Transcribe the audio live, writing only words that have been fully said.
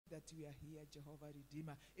that we are here, Jehovah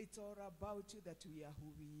Redeemer. It's all about you that we are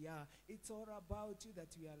who we are. It's all about you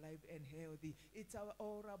that we are alive and healthy. It's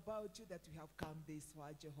all about you that we have come this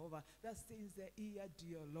far, Jehovah. That since the year,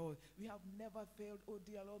 dear Lord, we have never failed, oh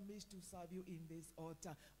dear Lord, miss to serve you in this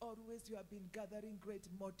altar. Always you have been gathering great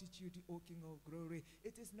multitude, O King of glory.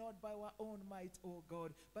 It is not by our own might, O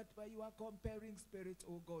God, but by your comparing spirit,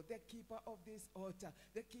 O God, the keeper of this altar,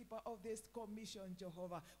 the keeper of this commission,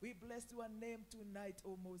 Jehovah. We bless your name tonight,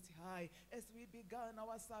 O Most High. As we began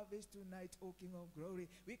our service tonight, O King of glory,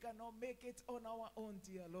 we cannot make it on our own,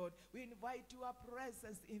 dear Lord. We invite your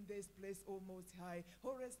presence in this place, O Most High.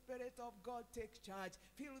 Holy Spirit of God, take charge.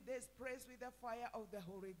 Fill this place with the fire of the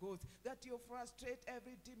Holy Ghost, that you frustrate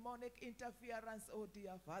every demonic interference, O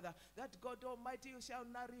dear Father, that God Almighty, you shall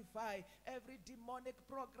nullify every demonic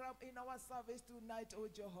program in our service tonight, O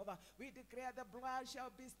Jehovah. We declare the blood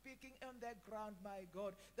shall be speaking on the ground, my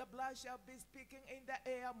God. The blood shall be speaking in the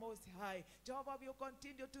air, Most High. Jehovah will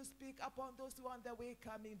continue to speak upon those who are on the way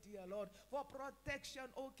coming, dear Lord, for protection,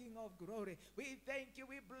 O King of glory. We thank you,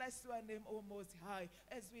 we bless your name, O Most High.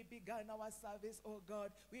 As we began our service, O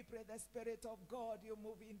God, we pray the Spirit of God, you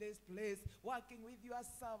move in this place, working with your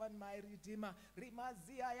servant, my Redeemer.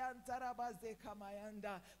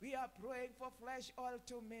 We are praying for flesh oil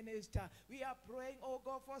to minister. We are praying, oh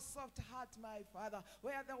God, for soft heart, my Father,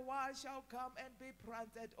 where the word shall come and be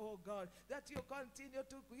planted, oh God, that you continue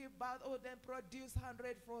to give birth, oh, then produce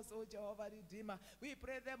 100-fold, oh Jehovah Redeemer. We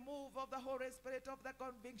pray the move of the Holy Spirit of the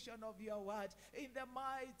conviction of your word in the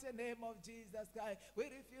mighty name of Jesus Christ. We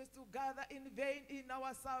refuse to gather in vain in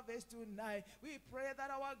our service tonight. We pray that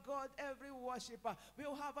our God, every worshiper,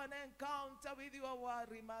 will have an encounter with your word.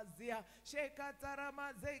 We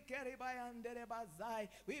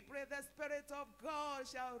pray the Spirit of God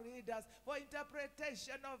shall read us for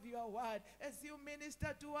interpretation of your word as you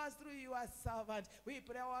minister to us through your servant. We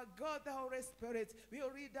pray our God, the Holy Spirit, will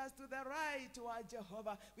read us to the right word,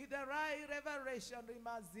 Jehovah, with the right revelation.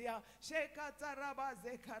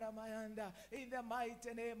 In the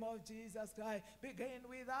mighty name of Jesus Christ, begin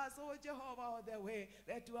with us, oh Jehovah, all the way.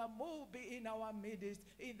 Let your move be in our midst,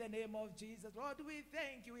 in the name of Jesus. Lord, we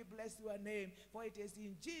thank you, we bless your name, for it is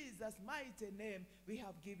in Jesus' mighty name we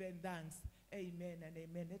have given thanks. Amen and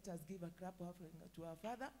amen. Let us give a clap offering to our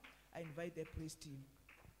Father. I invite the priest team.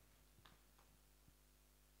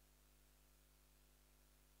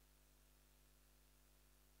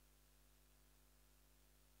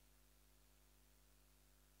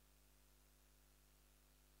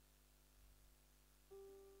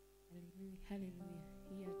 Hallelujah.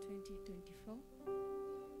 Year 2024.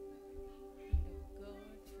 And of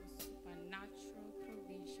God for supernatural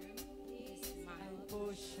provision is my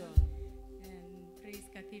portion. And Praise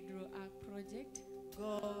Cathedral Ark Project.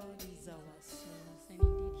 God is our source. And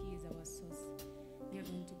indeed He is our source. We are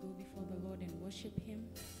going to go before the Lord and worship Him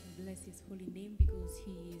and bless His holy name because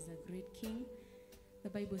He is a great King. The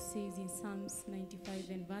Bible says in Psalms 95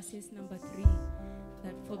 and verses number 3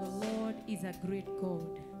 that for the Lord is a great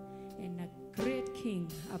God and a great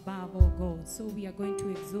King above all gods. So we are going to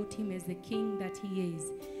exalt Him as the King that He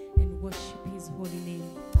is and worship His holy name.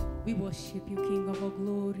 We worship you, King of all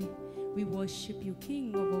glory. We worship you,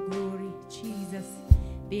 King of all glory. Jesus,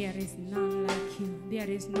 there is none like you. There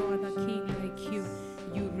is no other King like you.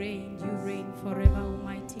 You reign forever,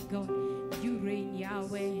 Almighty God. You reign,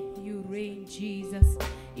 Yahweh. You reign, Jesus,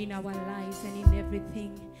 in our lives and in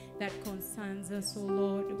everything that concerns us, oh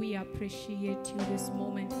Lord. We appreciate you this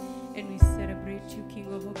moment and we celebrate you,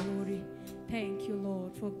 King of all glory. Thank you,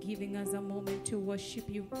 Lord, for giving us a moment to worship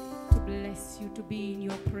you, to bless you, to be in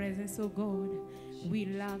your presence, oh God. We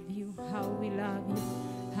love you, how we love you,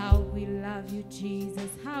 how we love you,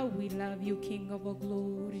 Jesus, how we love you, King of all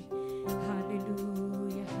glory.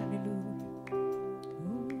 Hallelujah, hallelujah.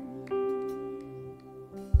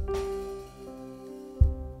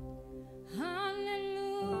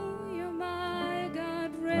 Hallelujah.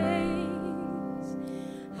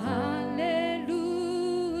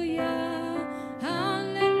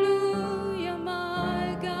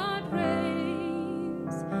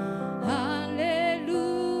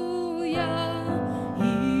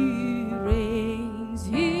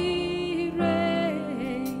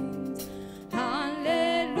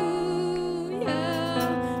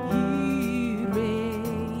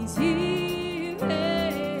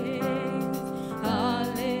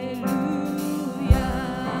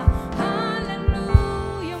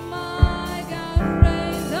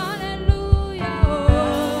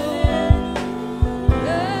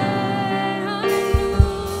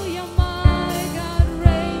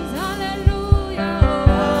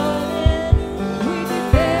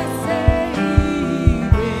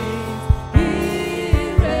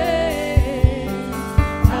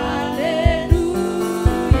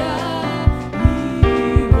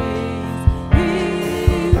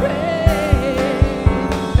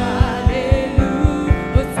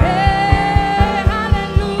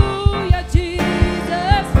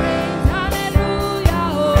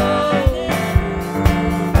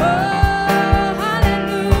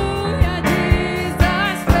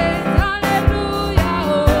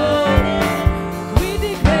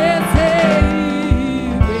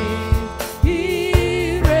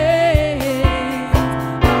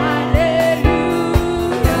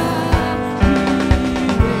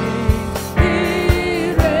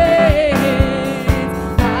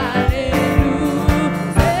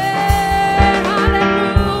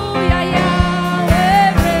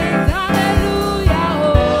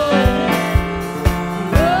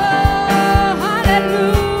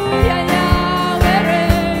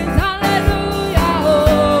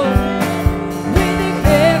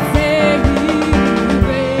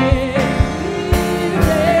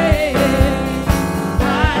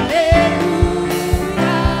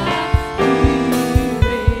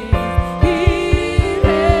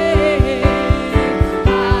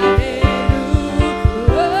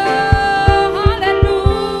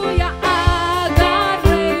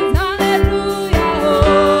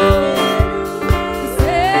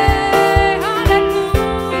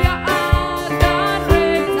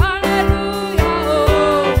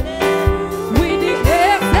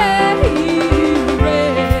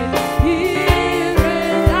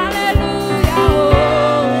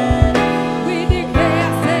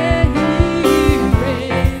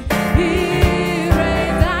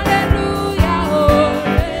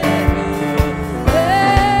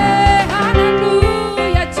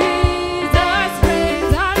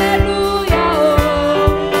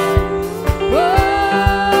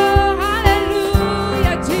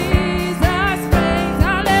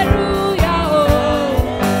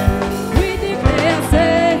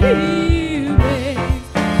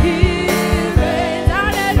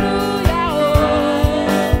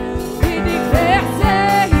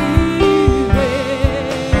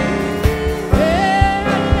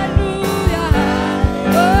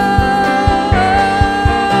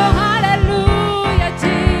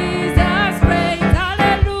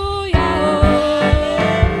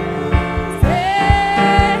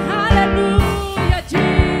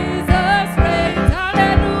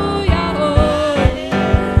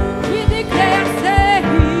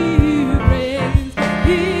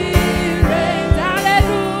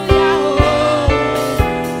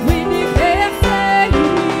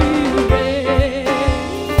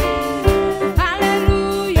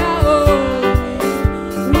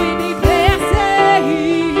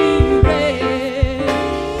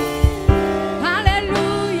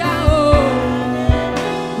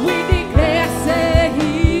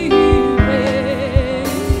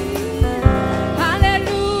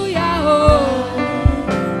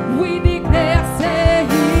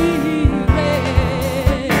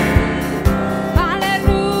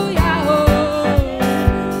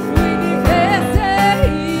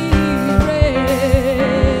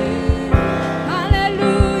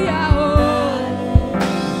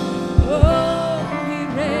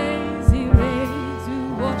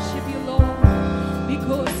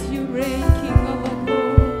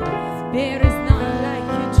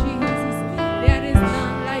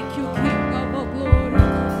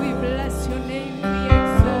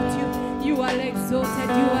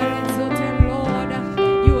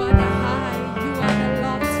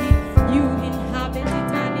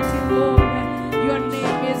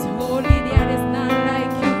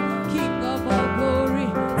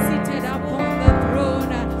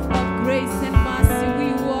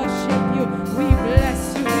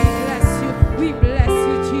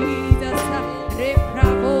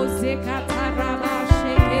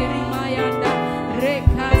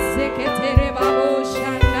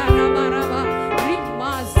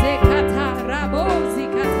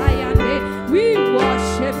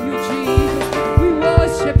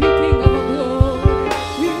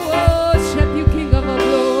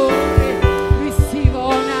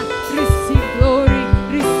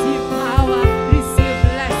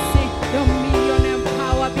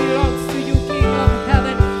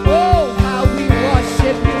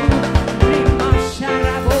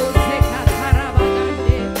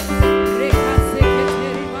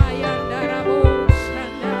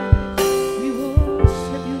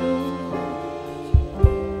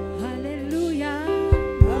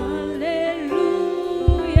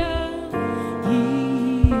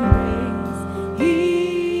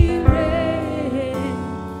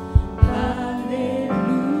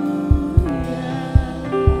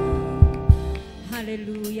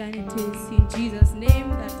 And it is in Jesus' name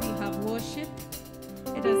that we have worshipped.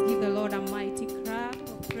 Let us give the Lord a mighty cry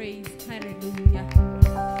of praise. Hallelujah.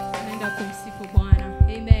 Naenda kumsifu Bwana.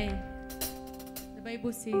 Amen. The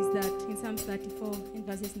Bible says that in Psalms 34 in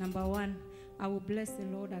verses number 1, I will bless the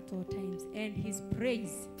Lord at all times, and his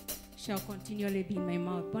praise shall continually be in my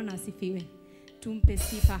mouth. Bwana asifiwe. Tumpe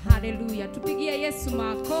sifa. Hallelujah. Tupigie Yesu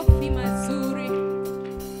makofi mazuri.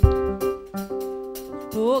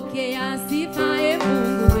 Pokea sifa e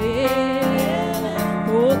Mungu we.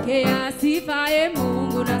 Pokea sifa e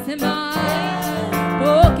Mungu nasema.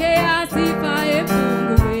 Pokea sifa e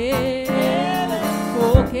Mungu we.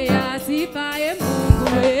 Pokea sifa e Mungu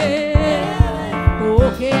we.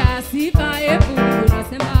 Pokea sifa e Mungu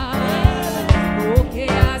nasema.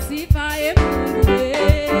 Pokea sifa e Mungu we.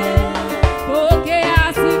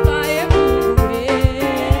 Pokea sifa e Mungu we.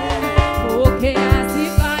 Pokea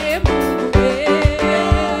sifa e Mungu we.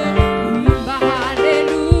 Imba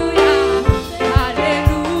hallelujah,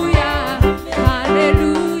 hallelujah,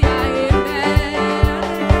 hallelujah, amen.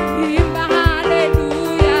 Imba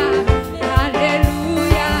hallelujah,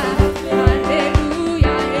 hallelujah,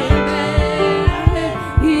 hallelujah, amen.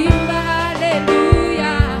 Imba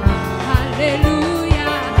hallelujah,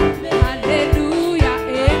 hallelujah, hallelujah,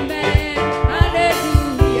 amen.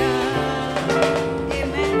 Hallelujah.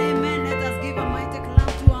 Amen, amen. Let us give a mighty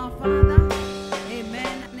clap to our Father.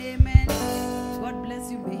 Amen and amen. God bless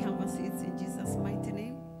you. May have a seat in Jesus' mighty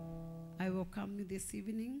name. I welcome you this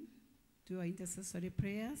evening to our intercessory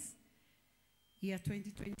prayers. Year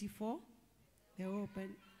 2024, the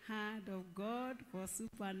open hand of God for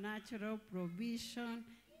supernatural provision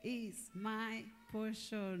is my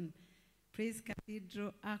portion. Praise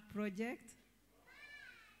Cathedral Ark Project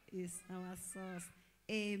is our source.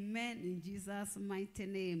 Amen in Jesus' mighty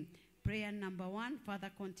name. Prayer number 1,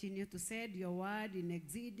 Father, continue to send your word in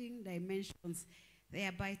exceeding dimensions,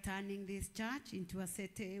 thereby turning this church into a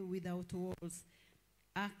city without walls.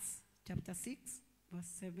 Acts chapter 6, verse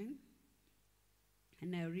 7.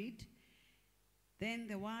 And I read, then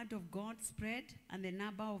the word of God spread, and the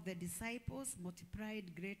number of the disciples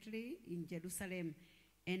multiplied greatly in Jerusalem,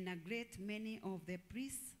 and a great many of the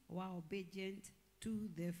priests were obedient to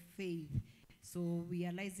the faith. So we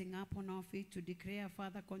are rising up on our feet to declare,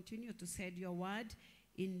 Father, continue to send your word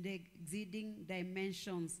in the exceeding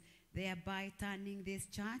dimensions, thereby turning this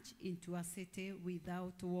church into a city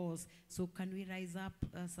without walls. So can we rise up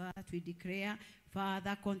so that we declare,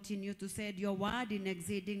 Father, continue to send your word in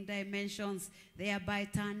exceeding dimensions, thereby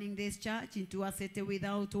turning this church into a city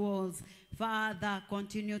without walls. Father,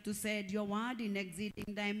 continue to send your word in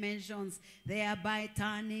exceeding dimensions, thereby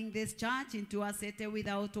turning this church into a city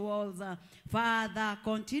without walls. Father,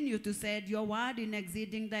 continue to send your word in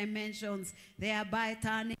exceeding dimensions, thereby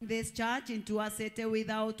turning this church into a city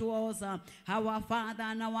without walls. Our Father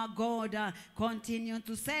and our God, continue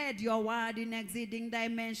to send your word in exceeding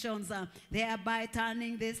dimensions, thereby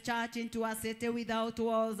turning this church into a city without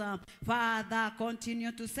walls. Father,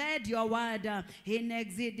 continue to send your word in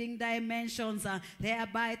exceeding dimensions,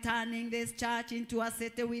 thereby turning this church into a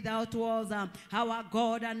city without walls. Our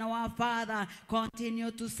God and our Father,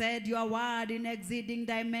 continue to send your word in exceeding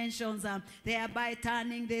dimensions, thereby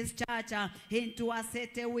turning this church into a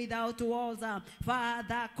city without walls.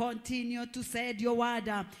 Father, continue to send your word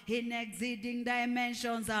in exceeding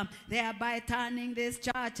dimensions, thereby turning this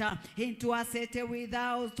church into a city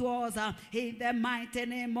without walls. In the mighty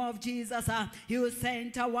name of Jesus, you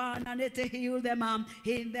sent a one and it healed them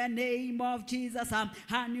in the name of Jesus,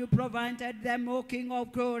 and you prevented them, O King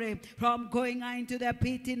of glory, from going into the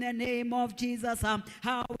pit in the name of Jesus.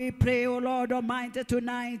 How we pray, O Lord Almighty,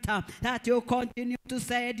 tonight that you continue to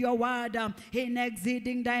send your word in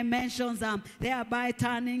exceeding dimensions, thereby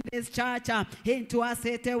turning this church into a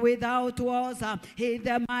city without walls. In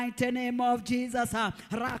the mighty name of Jesus,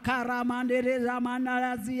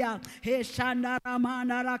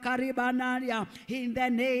 in the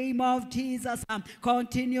name of Jesus,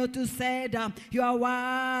 continue to send your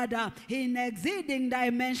word in exceeding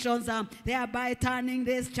dimensions, thereby turning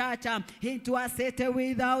this church into a city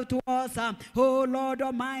without walls. Oh Lord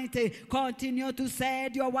Almighty, continue to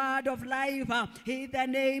send your word of life in the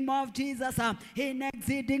name of Jesus in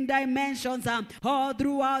exceeding dimensions all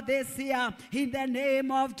throughout this year, in the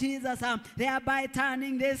name of Jesus, thereby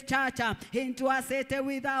turning this church into into a city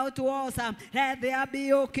without walls. Let there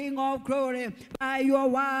be, O King of glory, by your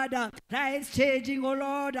word that is changing, O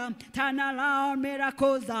Lord. Turn around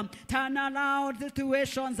miracles, turn around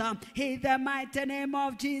situations in the mighty name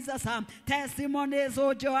of Jesus. Testimonies,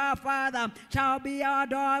 O Jehovah Father, shall be our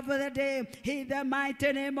door for the day in the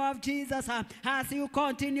mighty name of Jesus. As you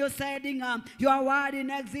continue sending your word in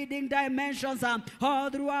exceeding dimensions all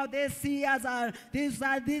throughout this year, this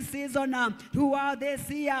season, throughout this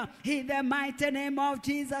year, in the mighty name of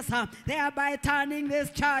Jesus, thereby turning this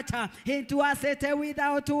church into a city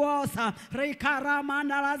without walls.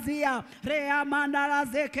 Rikaramandarazia,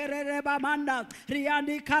 Reamandarazekerebamanda,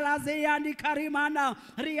 Riandi Kalaziandi Karimanda,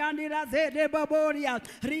 Riandi Razede Baboria,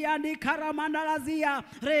 Riandi Karamandarazia,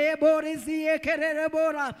 Reborizie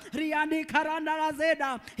Kerebora, Riandi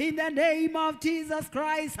Karandarazeda, in the name of Jesus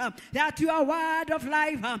Christ, that your word of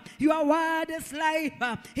life, your word is life,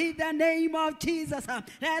 in the name of Jesus,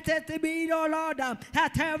 let it be, O Lord,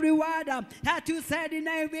 that every word that you said in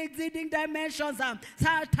every exceeding dimensions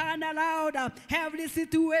shall turn around every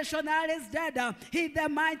situation that is dead, in the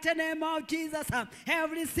mighty name of Jesus.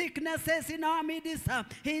 Every sickness is in our midst,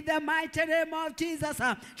 in the mighty name of Jesus,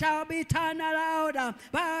 shall be turned around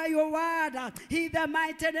by your word, in the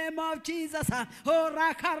mighty name of Jesus. Oh,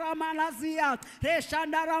 Rakaramanazia,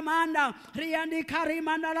 Reshandaramanda, Riandi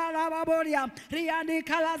Karimanda Lababoria, Riandi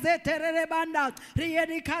Kalazete Rebanda,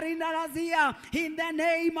 Riandi Karindarazia, in the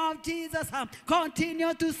name of Jesus.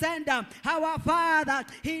 Continue to send our Father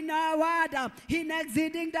in our word, in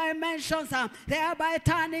exceeding dimensions, thereby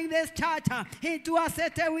turning this church into a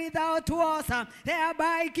city without walls,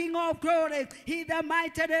 thereby, King of glory, in the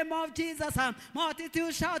mighty name of Jesus.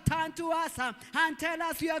 Multitudes shall turn to us and tell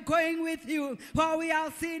us we are going with you, for we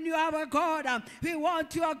have seen you, our God. We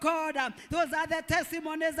want your God. Those are the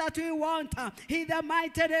testimonies that we want, in the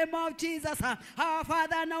mighty name of Jesus. Our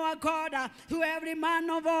Father and our God, to every man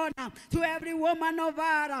of honor, to every woman of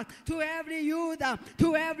honor, to every youth,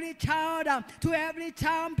 to every child, to every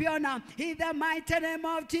champion, in the mighty name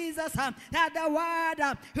of Jesus, that the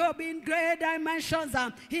word will be in great dimensions,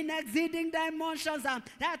 in exceeding dimensions,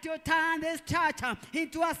 that you turn this church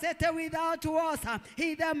into a city without walls,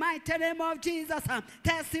 in the mighty name of Jesus.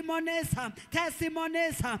 Testimonies,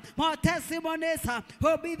 testimonies, more testimonies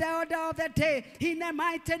will be the order of the day, in the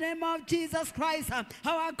mighty name of Jesus Christ,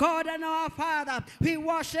 our God and our Father. We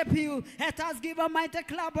worship you. Let us give a mighty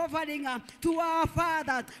clap offering to our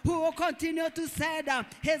Father, who will continue to send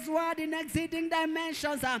his word in exceeding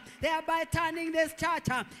dimensions, thereby turning this church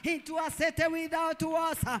into a city without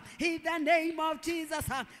walls, in the name of Jesus.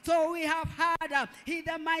 So we have heard, in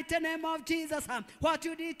the mighty name of Jesus, what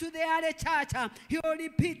you did to the early church. You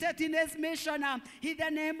repeat it in his mission, in the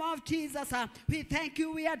name of Jesus. We thank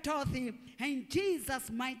you, we adore thee. In Jesus'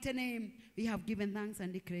 mighty name, we have given thanks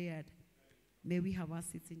and declared. May we have our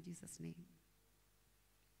seats in Jesus' name.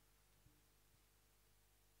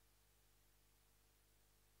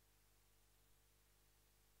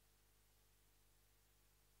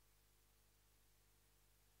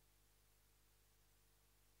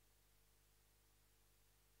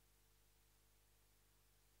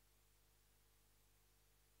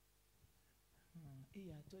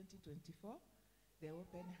 Year 2024, the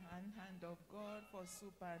open hand of God for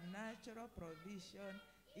supernatural provision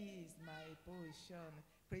is my portion.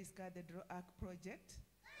 Praise God, the Draw Ark Project.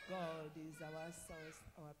 God is our source,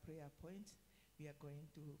 our prayer point. We are going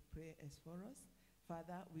to pray as follows.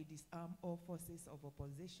 Father, we disarm all forces of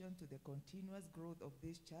opposition to the continuous growth of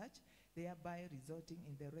this church, thereby resulting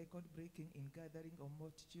in the record-breaking ingathering of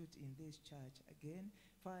multitude in this church. Again,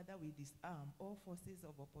 Father, we disarm all forces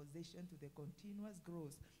of opposition to the continuous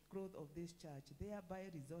growth of this church, thereby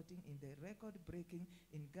resulting in the record-breaking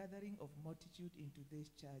ingathering of multitude into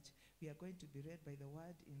this church. We are going to be read by the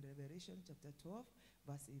word in Revelation chapter 12,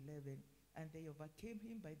 verse 11. And they overcame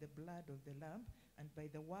him by the blood of the Lamb and by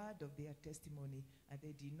the word of their testimony, and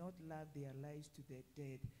they did not love their lives to the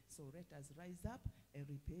death. So let us rise up and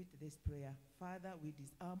repeat this prayer. Father, we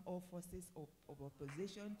disarm all forces of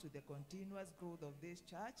opposition to the continuous growth of this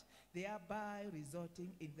church, thereby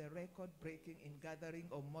resulting in the record-breaking ingathering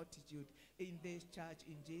of multitude in this church,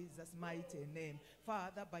 in Jesus' mighty name.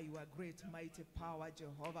 Father, by your great mighty power,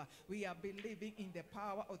 Jehovah, we are believing in the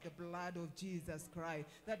power of the blood of Jesus Christ,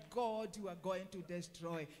 that God, you are going to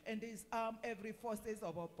destroy and disarm every forces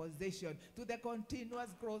of opposition to the continuous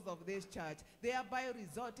growth of this church, thereby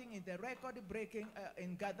resulting in the record-breaking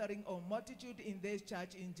in gathering of multitude in this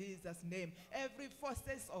church in Jesus' name. Every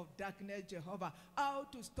forces of darkness, Jehovah, how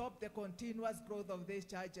to stop the continuous growth of this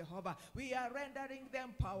church, Jehovah, we are rendering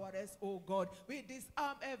them powerless, oh God. We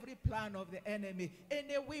disarm every plan of the enemy,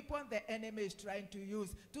 any weapon the enemy is trying to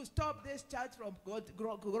use to stop this church from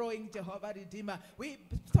growing, Jehovah Redeemer. We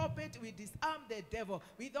stop it, we disarm the devil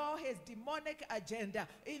with all his demonic agenda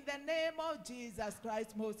in the name of Jesus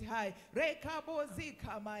Christ Most High. We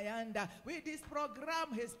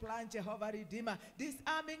disprogram his plan, Jehovah Redeemer,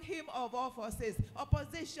 disarming him of all forces,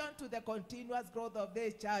 opposition to the continuous growth of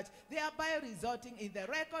this church, thereby resulting in the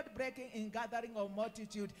record-breaking in gathering of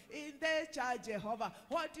multitude in this church, Jehovah.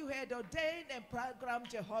 What you had ordained and programmed,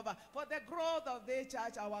 Jehovah, for the growth of this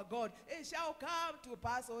church, our God, it shall come to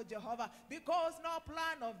pass, oh Jehovah, because no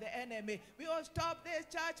plan of the enemy will stop this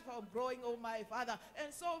church from growing, oh my Father.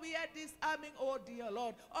 And so we are disarming, oh dear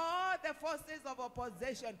Lord, all the forces of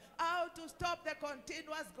opposition, how to stop the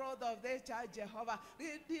continuous growth of this church, Jehovah.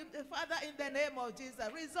 Father, in the name of Jesus,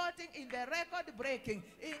 resulting in the record breaking,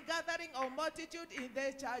 in gathering of multitude in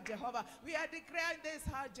this church, Jehovah. We are declaring this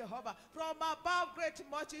heart, Jehovah. From above great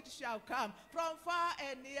multitude shall come, from far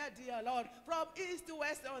and near, dear Lord, from east to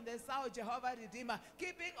west on the south, Jehovah Redeemer,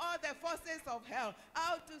 keeping all the forces of hell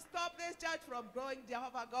out to stop this church from growing,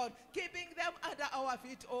 Jehovah God, keeping them under our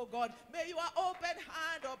feet, oh God. May your open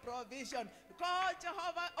hand of provision, God,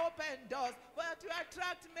 Jehovah, open doors for to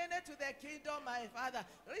attract many to the kingdom, my Father,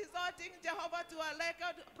 resulting, Jehovah, to a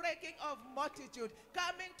record breaking of multitude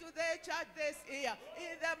coming to the church this year.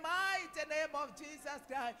 In the mighty name of Jesus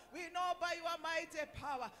Christ, we know by your mighty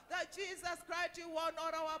power that Jesus Christ, you won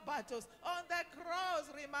all our battles on the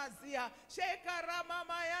cross, Rimazia,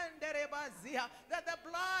 that the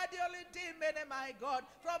blood you redeemed, my God,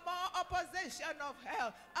 from all opposition of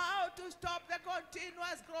hell, how to stop the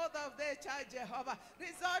continuous growth of the church, Jehovah,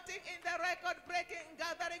 resulting in the record-breaking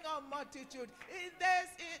gathering of multitude in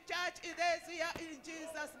this church in this year, in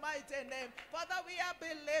Jesus' mighty name. Father, we are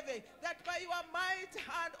believing that by your mighty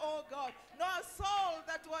hand, oh God, no soul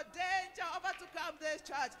that will ordain, Jehovah, to come to this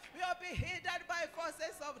church will be hindered by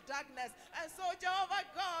forces of darkness. And so, Jehovah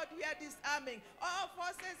God, we are disarming all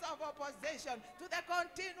forces of opposition to the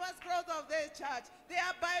continuous growth of this church,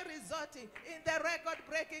 thereby resulting in the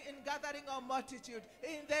record-breaking in gathering of multitude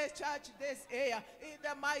in this church this year, in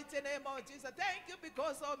the mighty name of Jesus. Thank you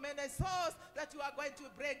because of many souls that you are going to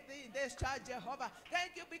break in this church, Jehovah.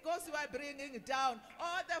 Thank you because you are bringing down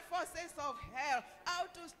all the forces of hell, how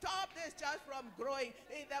to stop this church from growing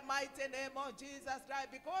in the mighty name of Jesus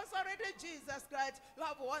Christ. Because already Jesus Christ, you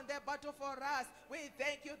have won the battle for us. We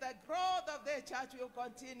thank you. The growth of the church will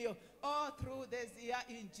continue all through this year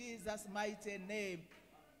in Jesus' mighty name.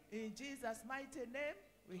 In Jesus' mighty name,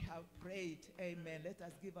 we have prayed. Amen. Let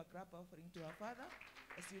us give a clap offering to our Father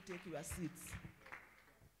as you take your seats.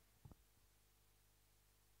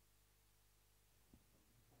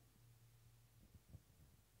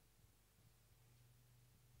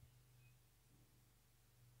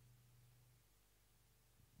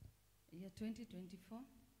 Year 2024,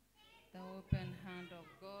 the open hand of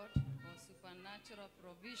God for supernatural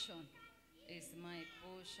provision is my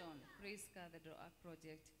portion. Praise God, the Ark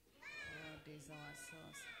Project. God is our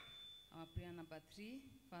source. Our prayer number 3,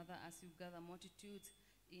 Father, as you gather multitudes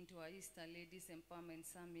into our Easter Ladies Empowerment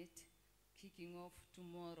Summit, kicking off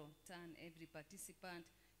tomorrow, turn every participant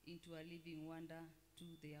into a living wonder to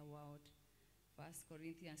their world. 1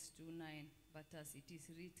 Corinthians 2:9, but as it is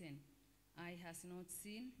written, eye has not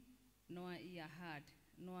seen, nor ear heard,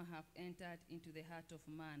 nor have entered into the heart of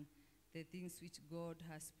man the things which God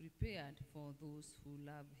has prepared for those who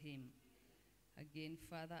love him. Again,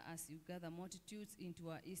 Father, as you gather multitudes into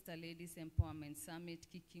our Easter Ladies Empowerment Summit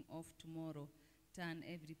kicking off tomorrow, turn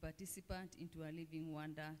every participant into a living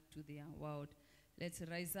wonder to their world. Let's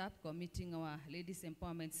rise up, committing our Ladies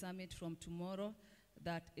Empowerment Summit from tomorrow,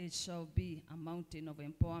 that it shall be a mountain of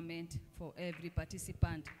empowerment for every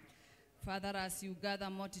participant. Father, as you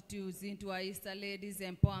gather multitudes into our Easter Ladies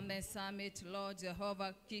Empowerment Summit, Lord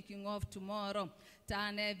Jehovah, kicking off tomorrow,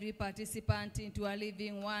 turn every participant into a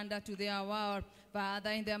living wonder to their world.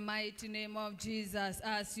 Father, in the mighty name of Jesus,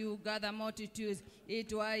 as you gather multitudes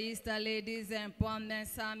into our Easter Ladies Empowerment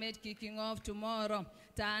Summit, kicking off tomorrow,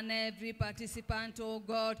 turn every participant, oh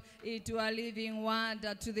God, into a living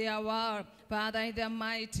wonder to their world. Father, in the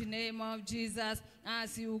mighty name of Jesus,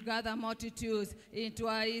 as you gather multitudes into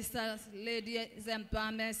our Easter Ladies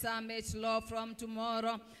Empowerment Summit, Lord, from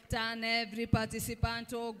tomorrow, turn every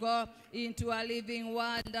participant, oh God, into a living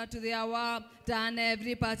wonder to their world. Turn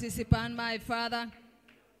every participant, my Father,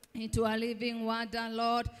 into a living wonder,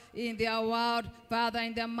 Lord, in their world. Father,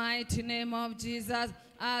 in the mighty name of Jesus,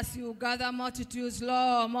 as you gather multitudes,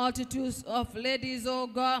 Lord, multitudes of ladies, oh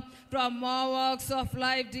God, from all walks of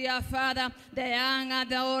life, dear Father, the young and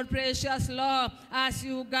the old, precious Lord, as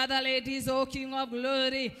you gather ladies, oh King of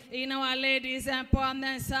glory, in our ladies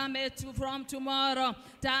empowerment summit from tomorrow.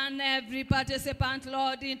 Turn every participant,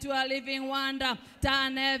 Lord, into a living wonder.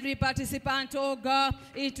 Turn every participant, oh God,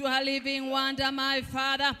 into a living wonder, my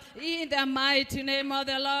Father, in the mighty name of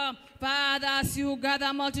the Lord. Father, as you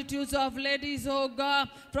gather multitudes of ladies, oh God,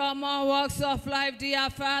 from all walks of life, dear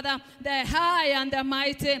Father, the high and the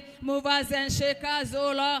mighty, movers and shakers,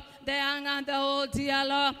 oh Lord, the young and the old, dear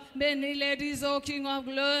Lord, many ladies, oh King of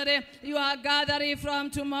glory, you are gathering from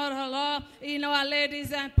tomorrow, Lord, in our ladies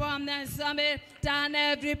empowerment summit. Turn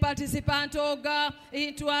every participant, oh God,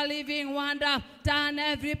 into a living wonder. Turn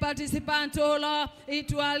every participant, oh Lord,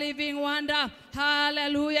 into a living wonder.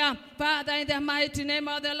 Hallelujah. Father, in the mighty name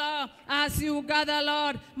of the Lord, as you gather,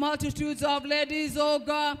 Lord, multitudes of ladies, oh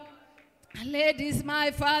God, ladies, my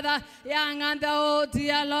Father, young and the old,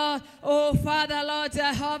 dear Lord, oh Father, Lord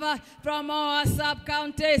Jehovah, from all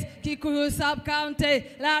sub-counties, Kikuyu sub-county,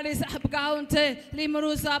 Lari sub-county,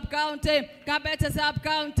 Limuru sub-county, Kabete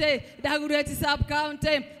sub-county, Dagoretti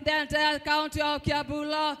sub-county, the entire county of Kiambu,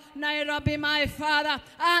 Lord, Nairobi, my Father,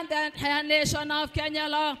 and the entire nation of Kenya,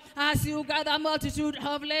 Lord, as you gather multitude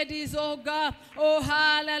of ladies, oh God, oh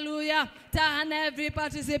hallelujah. Turn every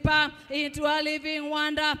participant into a living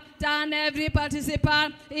wonder. Turn every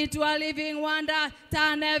participant into a living wonder.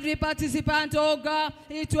 Turn every participant, oh God,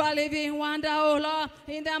 into a living wonder, oh Lord,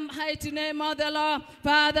 in the mighty name of the Lord.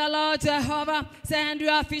 Father, Lord Jehovah, send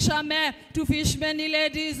your fishermen to fish many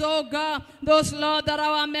ladies, oh God. Those, Lord, that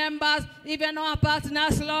are our members, even our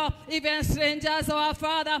partners, Lord, even strangers, our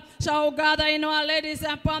Father, shall gather in our ladies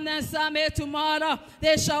empowerment summit tomorrow.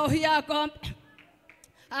 They shall hear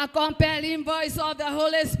a compelling voice of the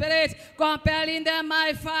Holy Spirit, compelling them,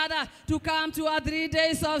 my Father, to come to our 3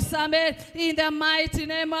 days of summit in the mighty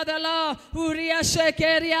name of the Lord. Uria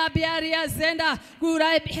shekeria biaria zenda,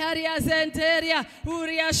 gurai biaria zenteria,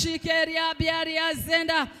 uria shikeria biaria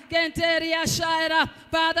zenda, kenteria shaira.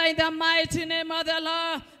 Father, in the mighty name of the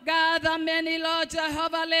Lord, gather many, Lord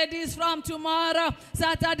Jehovah, ladies from tomorrow,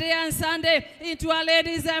 Saturday and Sunday, into a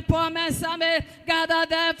ladies empowerment summit. Gather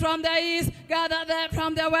them from the east, gather them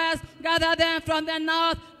from the west, gather them from the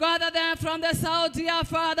north, gather them from the south, dear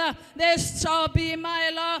Father. This shall be, my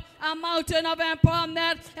Lord, a mountain of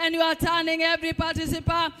empowerment, and you are turning every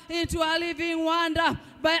participant into a living wonder.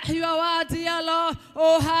 But your word, dear Lord,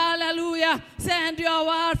 oh hallelujah, send your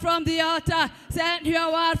word from the altar, send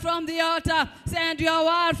your word from the altar, send your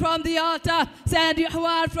word from the altar, send your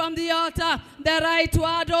word from the altar, the right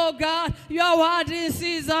word, oh God, your word in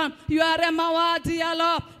season, your Rema word, dear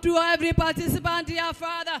Lord, to every participant, dear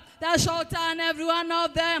Father, that shall turn every one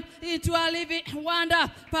of them into a living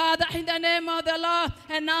wonder, Father, in the name of the Lord.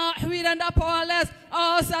 And now we render powerless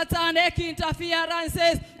all satanic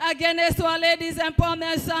interferences against our ladies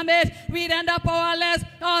empowerment summit. We render powerless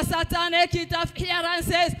all satanic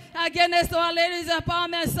interferences against our ladies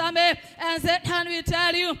empowerment summit. And Satan, we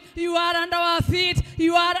tell you, you are under our feet,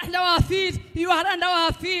 you are under our feet, you are under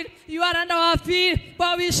our feet, you are under our feet.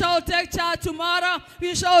 But we shall take charge tomorrow,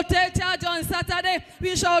 we shall take charge on Saturday,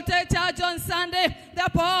 we shall take charge on Sunday. The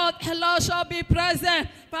power of the Lord shall be present.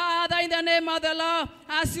 Father, in the name of the Lord,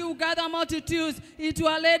 as you gather multitudes into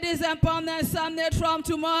a ladies empowerment summit from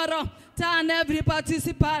tomorrow, turn every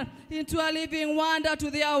participant into a living wonder to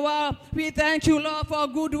their world. We thank you, Lord, for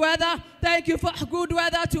good weather. Thank you for good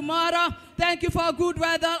weather tomorrow. Thank you for good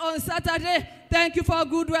weather on Saturday. Thank you for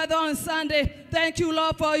good weather on Sunday. Thank you,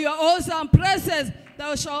 Lord, for your awesome presence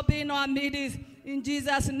that shall be in our midst. In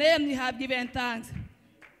Jesus' name we have given thanks.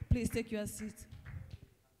 Please take your seat.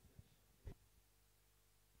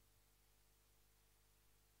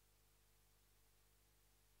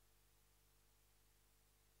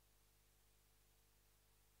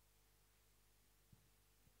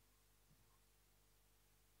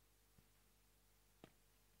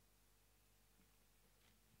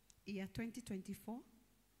 Year 2024.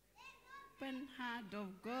 Open hand of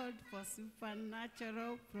God for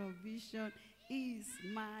supernatural provision is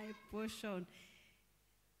my portion.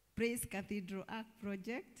 Praise Cathedral Ark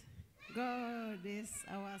Project. God is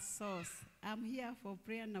our source. I'm here for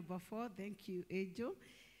prayer number 4. Thank you, Angel.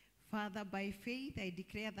 Father, by faith, I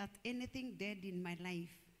declare that anything dead in my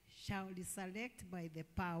life shall resurrect by the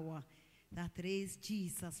power that raised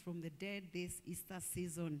Jesus from the dead this Easter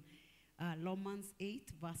season. Romans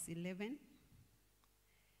 8, verse 11.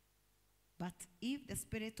 But if the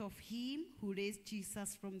spirit of him who raised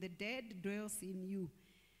Jesus from the dead dwells in you,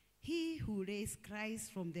 He who raised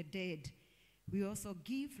Christ from the dead will also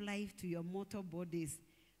give life to your mortal bodies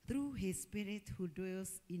through his Spirit who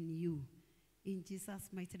dwells in you. In Jesus'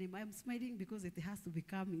 mighty name. I'm smiling because it has to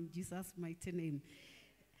become in Jesus' mighty name.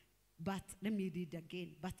 But let me read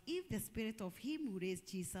again. But if the Spirit of him who raised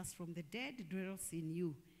Jesus from the dead dwells in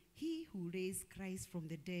you, he who raised Christ from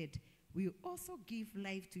the dead will also give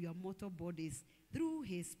life to your mortal bodies through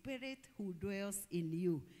his Spirit who dwells in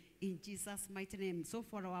you. In Jesus' mighty name. So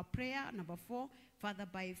for our prayer, number 4, Father,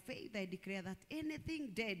 by faith I declare that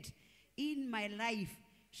anything dead in my life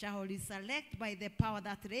shall resurrect by the power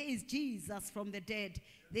that raised Jesus from the dead.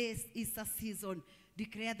 This is a season.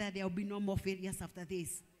 Declare that there will be no more failures after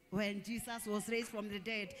this. When Jesus was raised from the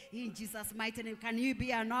dead, in Jesus' mighty name, can you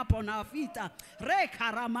be up on our feet?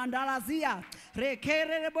 Rekaramandalazia,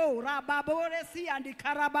 rekerebo, rababoresi and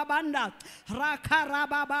karababanda,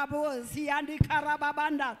 rakarababosi and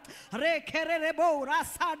karababanda, rekerebo,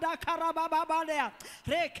 rasada karabababanda,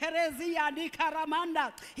 rekerezi and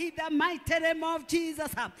karamanda. In the mighty name of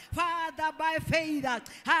Jesus, Father, by faith,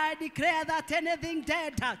 I declare that anything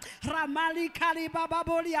dead, Ramali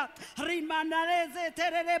karibababolia, rimanaleze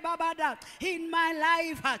terere in my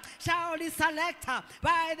life shall be selected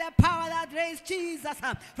by the power that raised Jesus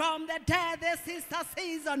from the dead. This is the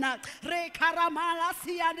season. Rekaramala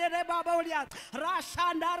sia de babolia,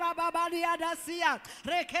 Rashandara babalia da sia,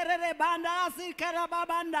 Rekere banda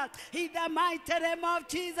sikarababanda. In the mighty name of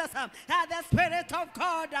Jesus, that the Spirit of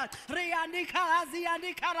God, Riandikarazi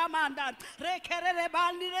and Karamanda, Rekere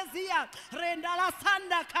bandiresia, Rendala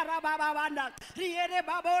Sanda Karababanda, Riere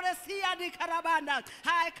Baboresia di Karabanda.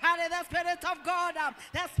 I carry the Spirit of God,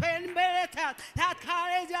 the Spirit that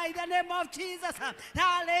carries in the name of Jesus,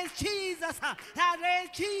 that is Jesus, that is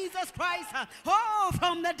Jesus Christ, oh,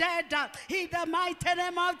 from the dead, in the mighty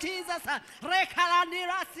name of Jesus.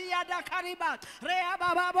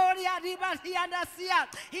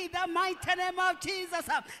 In the mighty name of Jesus,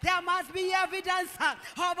 there must be evidence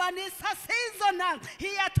of an Easter season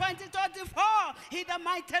here 2024. In the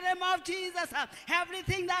mighty name of Jesus,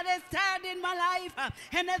 everything that is dead in my life,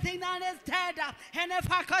 anything that is dead, any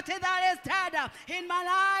faculty that is dead in my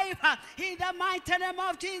life, in the mighty name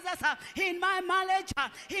of Jesus, in my marriage,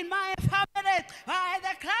 in my family, by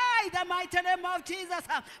the cry, the mighty name of Jesus,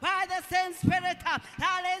 by the same Spirit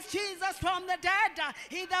that is Jesus from the dead,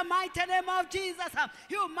 in the mighty name of Jesus,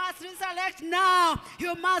 you must resurrect now.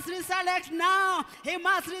 You must resurrect now. You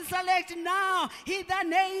must resurrect now. In the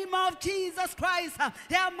name of Jesus Christ,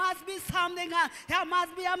 there must be something. There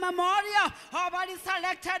must be a memorial of a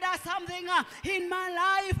resurrected something in my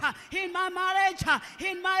life, in my marriage,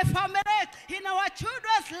 in my family, in our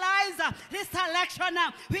children's lives. Resurrection.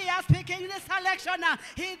 We are speaking resurrection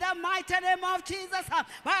in the mighty name of Jesus,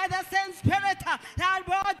 by the same Spirit that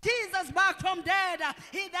brought Jesus back from dead.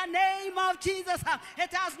 In the name of Jesus,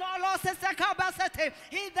 it has no lost its capacity.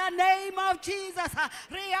 In the name of Jesus,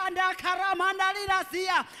 Rianda Karamanda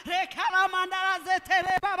Lirasia, Rekaramanda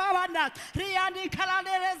Zetere Babanda, Riandi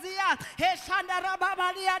Kaladerezia, Heshanda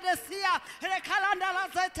Rabamalia de Sia, Rekalanda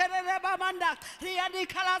Zetere Babanda, Riandi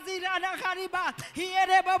Kalazira Kariba,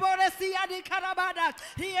 Hiere Baboresia di Karabada,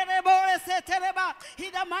 Hiere Boresetereba.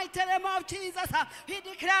 In the mighty name of Jesus, he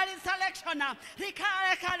declared his selection,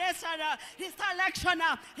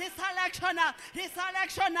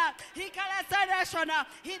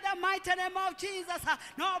 in the mighty name of Jesus,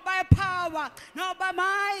 not by power, not by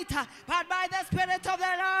might, but by the Spirit of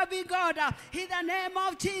the loving God. In the name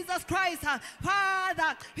of Jesus Christ,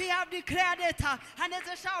 Father, we have declared it, and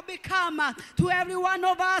it shall become to every one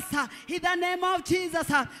of us. In the name of Jesus,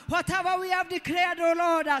 whatever we have declared, oh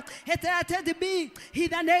Lord, it be in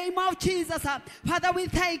the name of Jesus. Father, we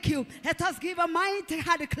thank you. Let us give a mighty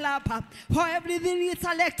hand clap for everything is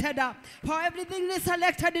selected, for everything is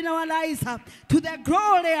selected in our lives, to the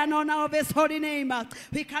glory and honor of his holy name.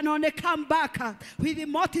 We can only come back with the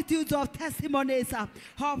multitudes of testimonies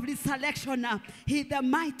of this selection in the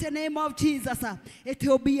mighty name of Jesus. It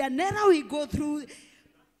will be an error we go through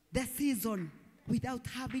the season without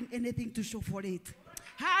having anything to show for it.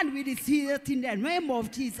 And we receive it in the name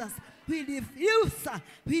of Jesus. We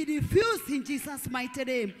refuse in Jesus' mighty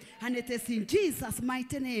name. And it is in Jesus'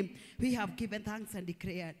 mighty name we have given thanks and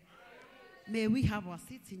declared. May we have our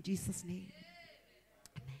seats in Jesus' name.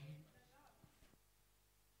 Amen.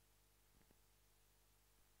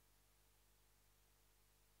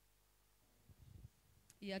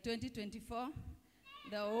 Year 2024,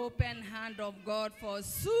 the open hand of God for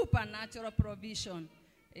supernatural provision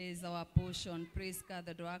is our portion. Praise God,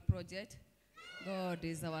 the MIDWEEK project. God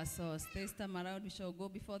is our source. This time around, we shall go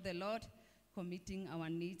before the Lord, committing our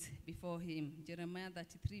needs before him. Jeremiah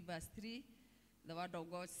 33 verse 3 The word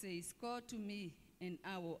of God says, call to me, and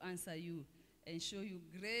I will answer you, and show you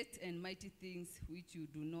great and mighty things which you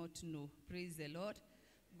do not know. Praise the Lord.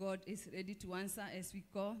 God is ready to answer as we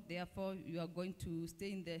call. Therefore, you are going to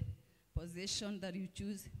stay in the position that you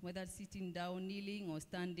choose, whether sitting down, kneeling, or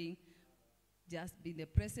standing. Just be in the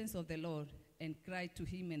presence of the Lord and cry to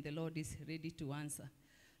him, and the Lord is ready to answer.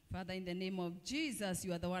 Father, in the name of Jesus,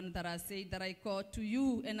 you are the one that has said that I call to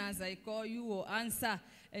you, and as I call, you will answer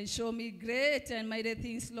and show me great and mighty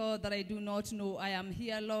things, Lord, that I do not know. I am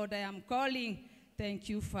here, Lord. I am calling. Thank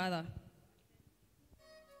you, Father.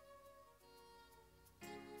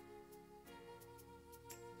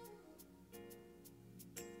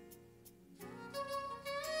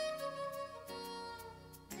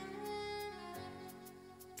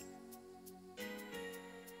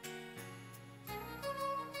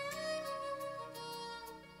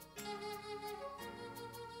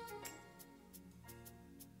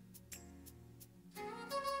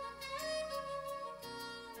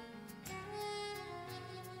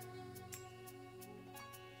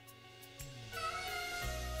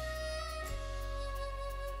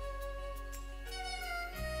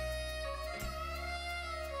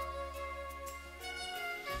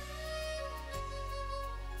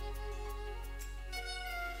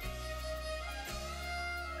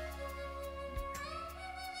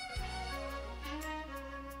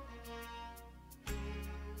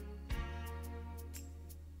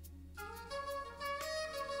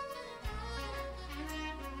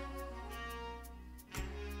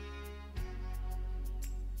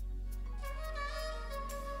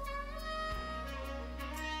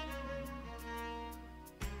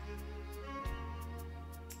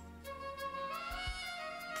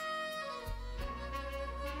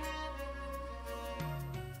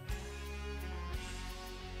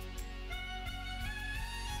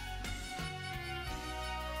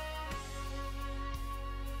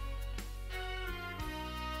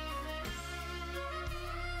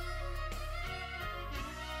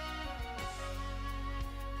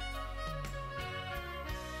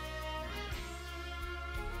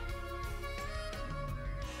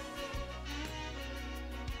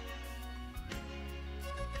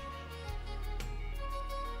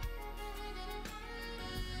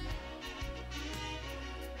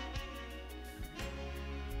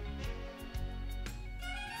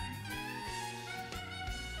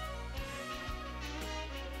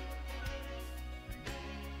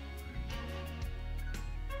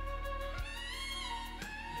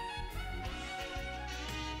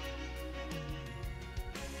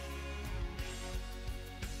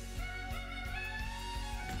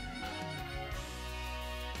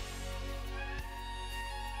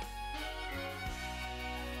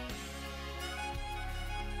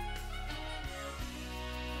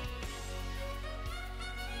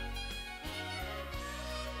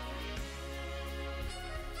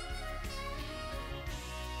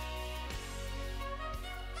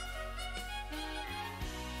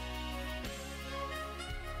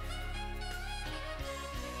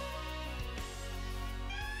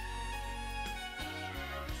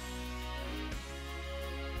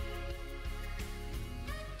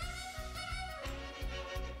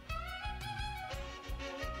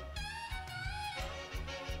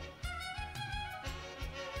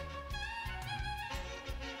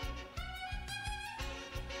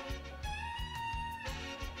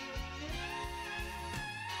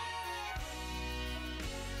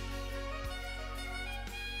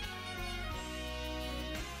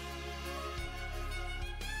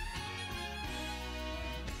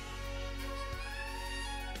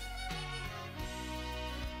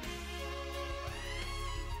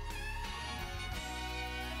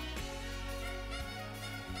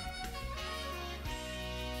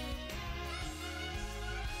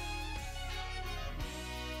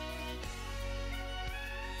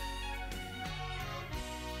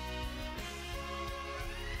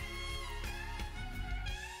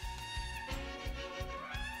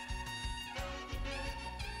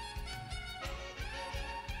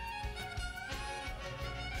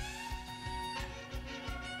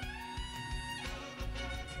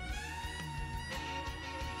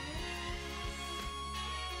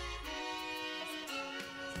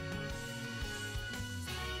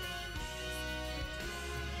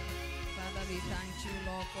 We thank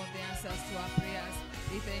you, Lord, for the answers to our prayers.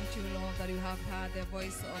 We thank you, Lord, that you have heard the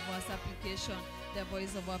voice of our supplication, the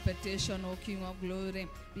voice of our petition, O King of glory.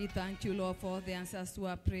 We thank you, Lord, for the answers to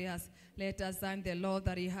our prayers. Let us thank the Lord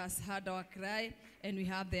that he has heard our cry, and we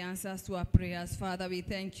have the answers to our prayers. Father, we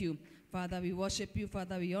thank you. Father, we worship you.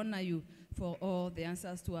 Father, we honor you for all the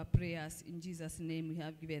answers to our prayers. In Jesus' name we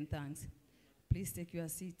have given thanks. Please take your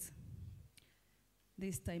seats.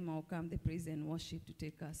 This time I'll come the praise and worship to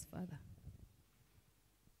take us further.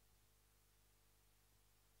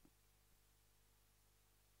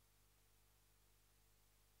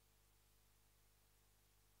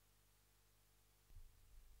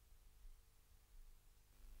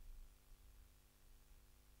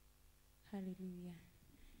 Hallelujah.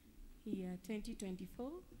 Year 2024.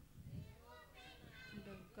 And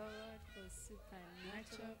of God for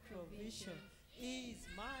supernatural provision is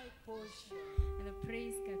my portion. and the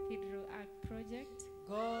Praise Cathedral Ark Project.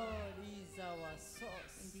 God is our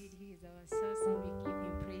source. Indeed, He is our source, and we give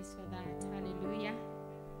Him praise for that. Hallelujah.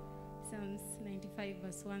 Psalms 95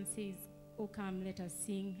 verse 1 says, "O come, let us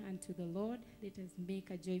sing unto the Lord. Let us make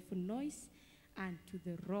a joyful noise unto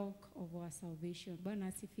the rock of our salvation." Bwana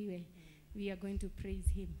asifiwe. We are going to praise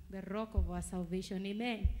Him, the rock of our salvation.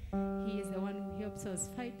 Amen. He is the one who helps us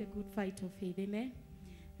fight the good fight of faith. Amen.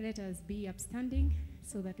 Let us be upstanding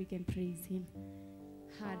so that we can praise Him.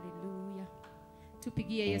 Hallelujah.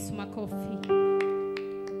 Tupigie Yesu makofi.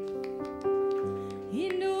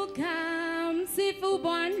 Inuka msifu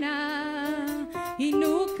Bwana,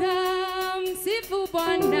 inuka msifu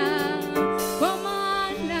Bwana, kwa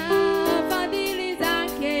maana fadhili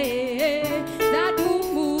zake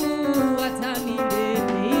zadumu hata milele.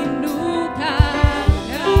 Inuka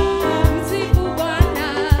msifu Bwana,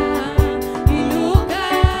 inuka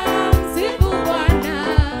msifu Bwana,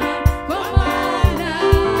 kwa maana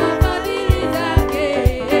fadhili zake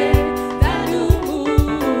zadumu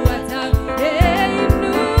hata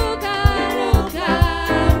milele. Inuka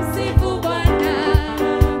msifu Bwana,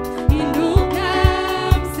 inuka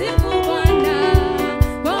msifu Bwana,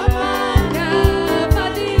 kwa maana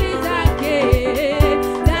fadhili zake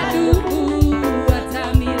zadumu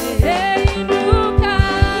hata milele. Inuka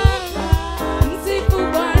msifu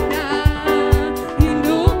Bwana,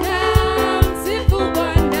 inuka msifu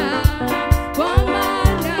Bwana, kwa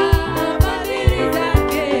maana fadhili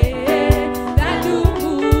zake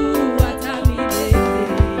zadumu hata milele.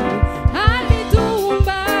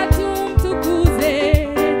 Alituumba tumtukuze,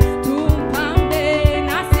 tumpambe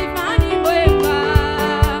na sifa ni mwema.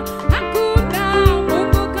 Hakuna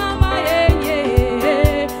Mungu kama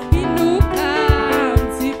yeye. Inuka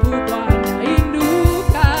msifu Bwana,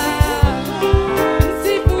 inuka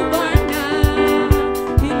msifu Bwana,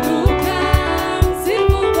 inuka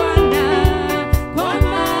msifu Bwana, kwa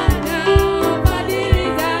maana fadhili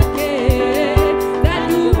zake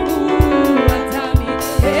zadumu hata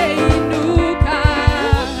milele. Inuka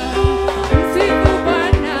msifu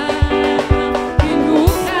Bwana,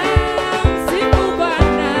 inuka msifu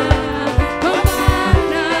Bwana, kwa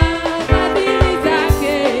maana fadhili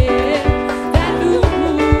zake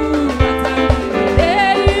zadumu hata milele.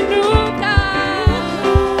 Inuka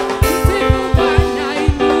msifu Bwana,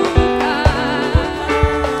 inuka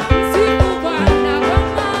msifu Bwana, kwa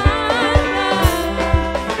maana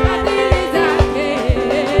fadhili zake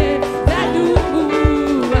zadumu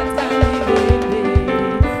hata milele.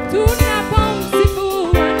 Tunapomsifu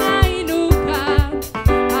anainuka,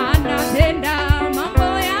 anatenda mambo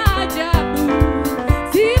ya ajabu.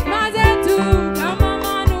 Sifa zetu kama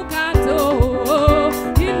manukato.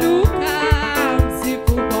 Inuka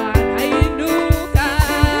msifu Bwana, inuka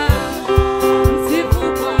msifu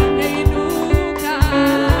Bwana, inuka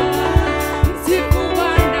msifu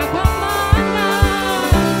Bwana, kwa maana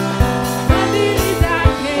fadhili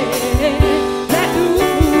zake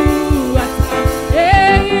zadumu hata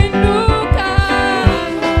milele. Inuka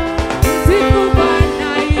msifu Bwana,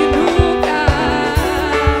 inuka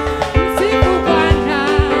msifu Bwana,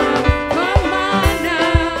 kwa maana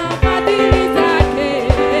fadhili zake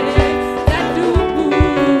zadumu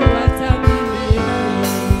hata milele.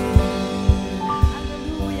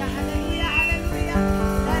 Hallelujah, hallelujah, hallelujah.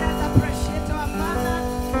 Let us appreciate our Father.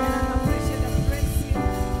 Let us appreciate the blessing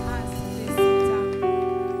as this time.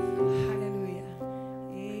 Hallelujah.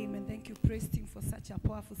 Amen. Thank you, praise team, for such a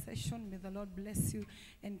powerful session. May the Lord bless you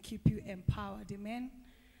and keep you empowered. Amen.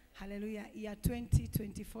 Hallelujah. Year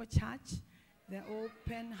 2024 church, the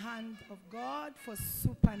open hand of God for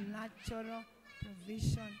supernatural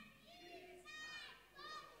provision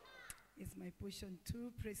is my portion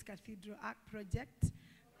too. Praise Cathedral Ark Project.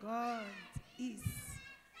 God is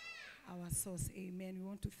our source. Amen. We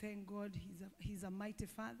want to thank God. He's a mighty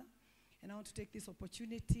Father. And I want to take this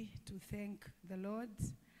opportunity to thank the Lord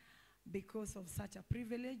because of such a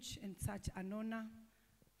privilege and such an honor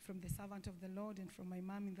from the servant of the Lord and from my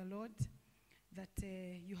mom in the Lord that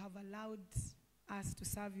you have allowed us to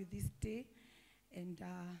serve you this day. And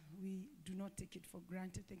we do not take it for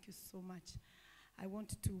granted. Thank you so much. I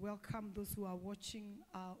want to welcome those who are watching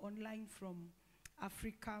online from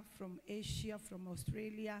Africa, from Asia, from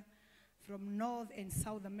Australia, from North and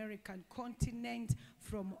South American continent,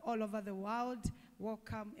 from all over the world.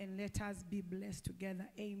 Welcome, and let us be blessed together.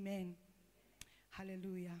 Amen.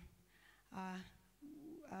 Hallelujah.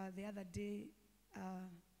 The other day,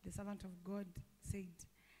 the servant of God said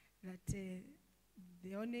that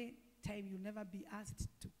the only time you'll never be asked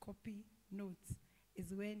to copy notes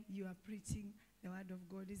is when you are preaching the word of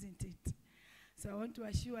God, isn't it? So I want to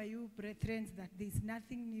assure you, brethren, that there's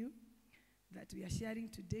nothing new that we are sharing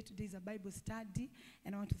today. Today is a Bible study,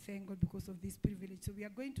 and I want to thank God because of this privilege. So we are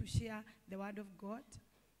going to share the word of God,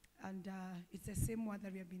 and it's the same word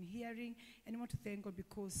that we have been hearing. And I want to thank God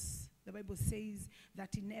because the Bible says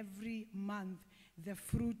that in every month the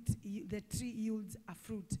tree yields a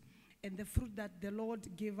fruit. And the fruit that the Lord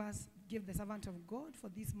gave the servant of God for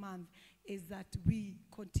this month is that we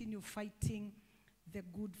continue fighting the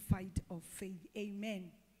good fight of faith.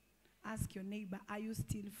 Amen. Ask your neighbor, are you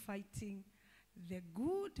still fighting the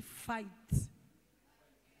good fight?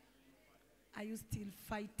 Are you still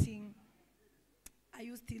fighting? Are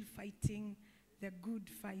you still fighting the good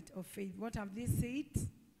fight of faith? What have they said?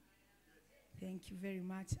 Thank you very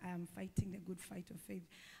much. I am fighting the good fight of faith.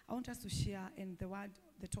 I want us to share, and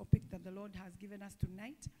the topic that the Lord has given us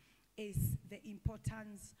tonight is the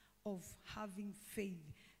importance of having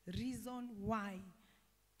faith. Reason why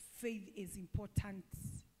faith is important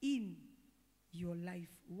in your life.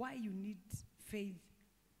 Why you need faith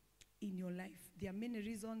in your life. There are many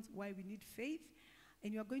reasons why we need faith,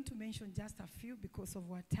 and we are going to mention just a few because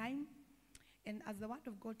of our time. And as the word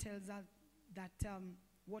of God tells us that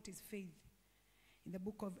what is faith? In the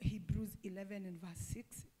book of Hebrews 11 and verse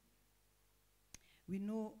 6, we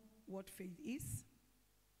know what faith is.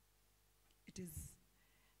 It is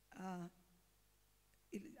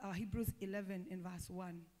Hebrews 11 and verse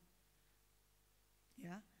 1. Yeah?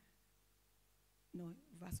 No,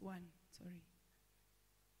 verse 1, sorry.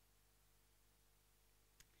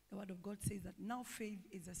 The word of God says that now faith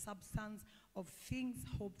is a substance of things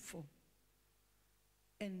hoped for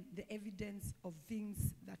and the evidence of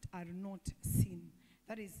things that are not seen.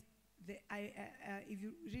 That is, if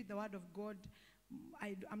you read the word of God,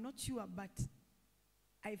 I'm not sure, but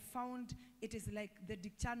I found it is like the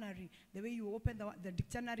dictionary, the way you open the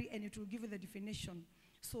dictionary and it will give you the definition.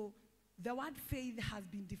 So the word faith has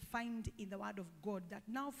been defined in the word of God, that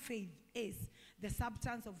now faith is the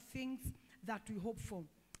substance of things that we hope for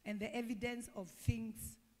and the evidence of things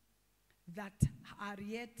that are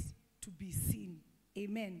yet to be seen.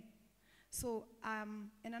 Amen. So, and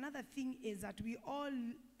another thing is that we all,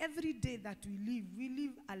 every day that we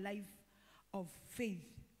live a life of faith.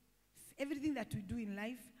 Everything that we do in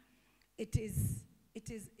life,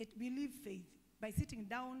 we live faith. By sitting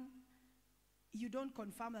down, you don't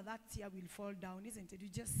confirm that chair will fall down, isn't it? You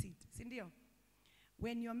just sit. Sindio?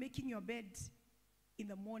 When you're making your bed in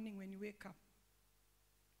the morning when you wake up,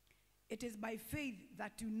 it is by faith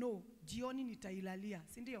that you know, jioni nitailalia.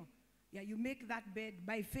 Sindio? Yeah, you make that bed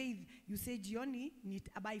by faith. You say, jioni,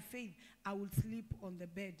 by faith, I will sleep on the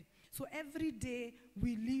bed. So every day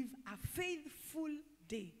we live a faithful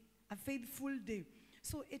day. A faithful day.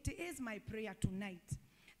 So it is my prayer tonight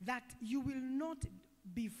that you will not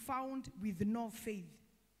be found with no faith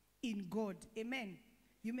in God. Amen.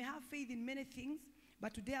 You may have faith in many things,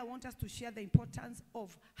 but today I want us to share the importance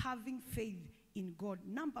of having faith in God.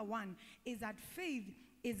 Number one is that faith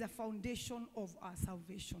is the foundation of our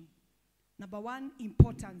salvation. Number one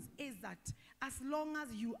importance is that as long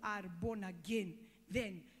as you are born again,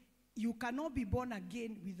 then you cannot be born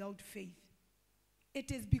again without faith. It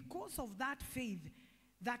is because of that faith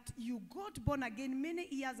that you got born again many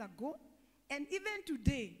years ago, and even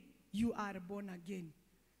today, you are born again.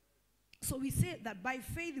 So we say that by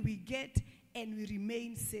faith we get and we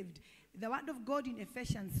remain saved. The word of God in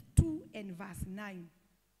Ephesians 2 and verse 9.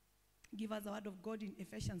 Give us the word of God in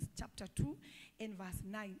Ephesians chapter 2 and verse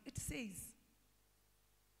 9. It says,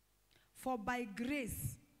 for by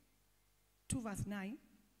grace, 2 verse 9,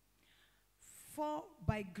 for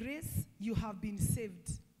by grace you have been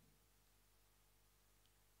saved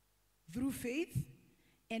through faith,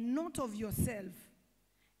 and not of yourself.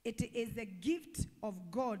 It is the gift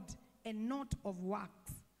of God and not of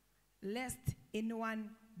works, lest anyone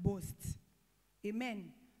boast.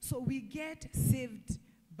 Amen. So we get saved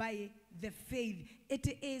by the faith.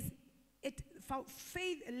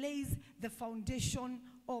 Faith lays the foundation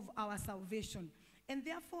of our salvation. And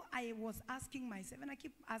therefore, I was asking myself, and I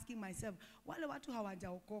keep asking myself, wale watu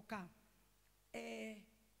hawajaokoka?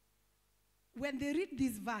 When they read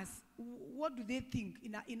this verse, what do they think?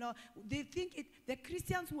 They think the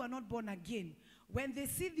Christians who are not born again, when they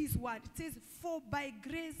see this word, it says, for by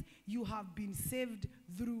grace you have been saved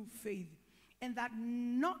through faith. and that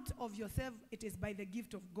not of yourself, it is by the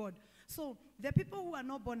gift of God. So the people who are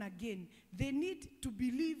not born again, they need to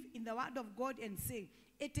believe in the word of God and say,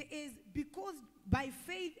 it is because by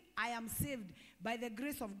faith I am saved, by the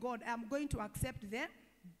grace of God, I am going to accept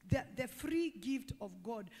the free gift of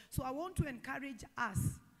God. So I want to encourage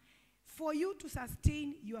us, for you to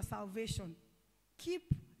sustain your salvation,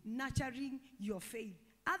 keep nurturing your faith.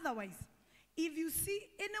 Otherwise, if you see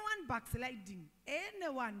anyone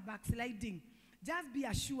backsliding, just be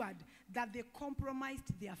assured that they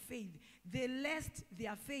compromised their faith. They lost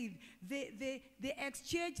their faith. They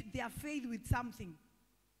exchanged their faith with something.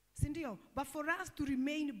 Sindio? But for us to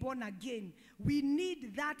remain born again, we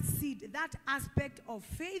need that seed, that aspect of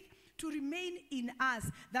faith to remain in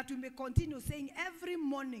us, that we may continue saying every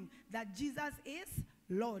morning that Jesus is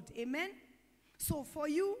Lord. Amen? So for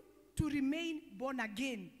you to remain born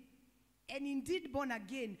again, and indeed born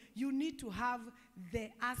again, you need to have the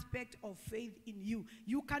aspect of faith in you.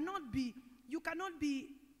 You cannot be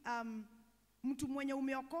mtu mwenye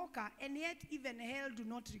umeokoka, and yet even hell do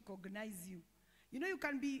not recognize you. You know, you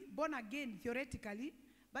can be born again theoretically,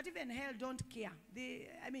 but even hell don't care.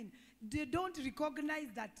 They don't recognize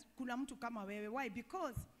that kuna mtu kama wewe. Why?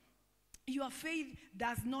 Because your faith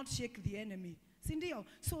does not shake the enemy. Sindio?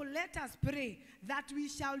 So let us pray that we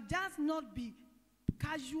shall just not be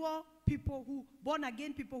casual people who, born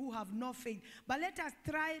again people who have no faith. But let us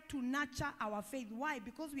try to nurture our faith. Why?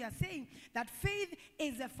 Because we are saying that faith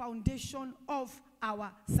is the foundation of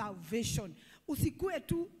our salvation. Usikue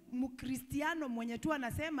tu mkristiano mwenye tu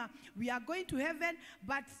anasema we are going to heaven,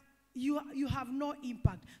 but you have no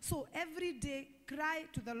impact. So every day cry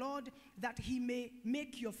to the Lord that he may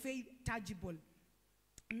make your faith tangible.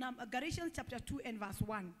 Now, Galatians chapter 2 and verse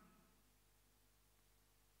 1.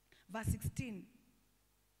 Verse 16.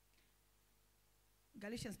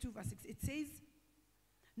 Galatians 2 verse 6. It says,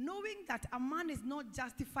 knowing that a man is not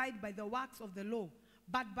justified by the works of the law,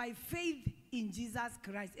 but by faith in Jesus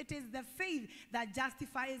Christ. It is the faith that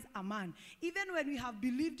justifies a man. Even when we have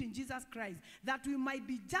believed in Jesus Christ, that we might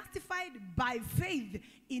be justified by faith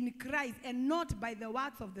in Christ and not by the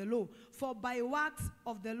works of the law. For by works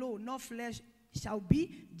of the law, no flesh shall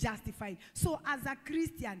be justified. So as a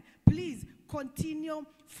Christian, please continue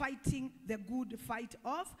fighting the good fight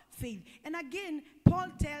of faith. And again, Paul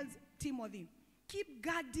tells Timothy, keep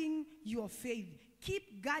guarding your faith.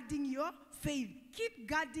 Keep guarding your faith. Keep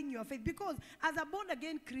guarding your faith. Because as a born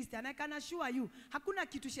again Christian, I can assure you, hakuna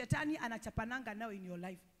kitu shetani anachapananga now in your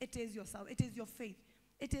life. It is yourself. It is your faith.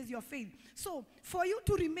 It is your faith. So, for you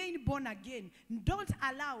to remain born again, don't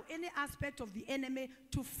allow any aspect of the enemy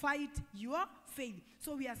to fight your faith.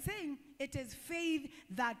 So, we are saying it is faith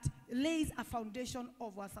that lays a foundation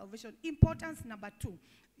of our salvation. Importance number 2.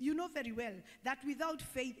 You know very well that without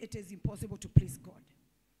faith, it is impossible to please God.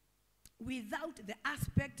 Without the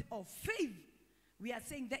aspect of faith, we are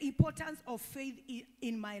saying the importance of faith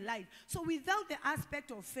in my life. So, without the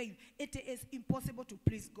aspect of faith, it is impossible to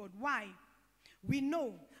please God. Why? We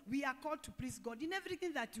know we are called to please God in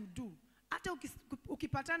everything that you do. Hata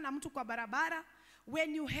ukipatana na mtu kwa barabara,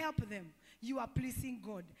 when you help them, you are pleasing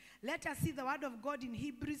God. Let us see the word of God in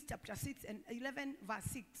Hebrews chapter 6 and 11 verse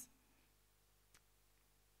 6.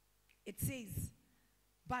 It says,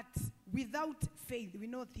 but without faith, we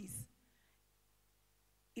know this.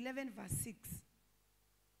 11 verse 6.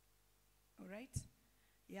 All right?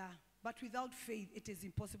 Yeah. But without faith, it is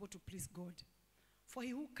impossible to please God. For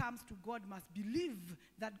he who comes to God must believe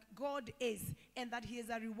that God is, and that he is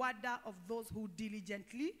a rewarder of those who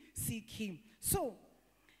diligently seek him. So,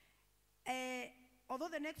 although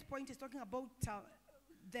the next point is talking about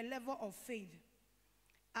the level of faith,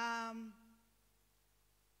 I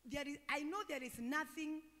know there is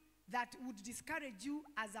nothing that would discourage you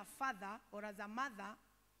as a father or as a mother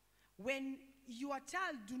when your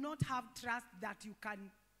child do not have trust that you can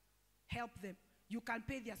help them. You can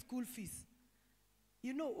pay their school fees.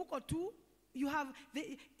 You know, uko tu, you have,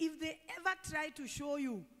 if they ever try to show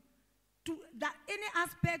you that any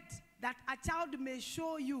aspect that a child may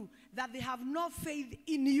show you that they have no faith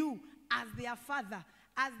in you as their father,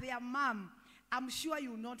 as their mom, I'm sure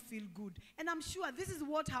you will not feel good. And I'm sure this is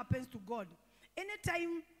what happens to God.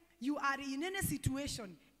 Anytime you are in any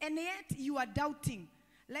situation and yet you are doubting,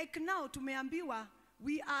 like now, tumeambiwa,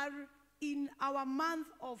 we are in our month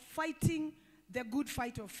of fighting the good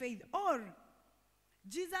fight of faith. Or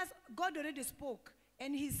God already spoke,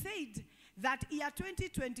 and he said that year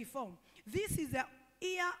 2024, this is the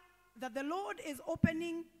year that the Lord is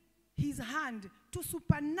opening his hand to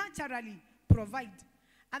supernaturally provide.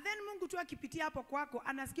 And then Mungu tu akipitia hapo kwako,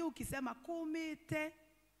 anasikia ukisema kumete.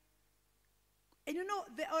 And you know,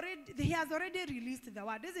 he has already released the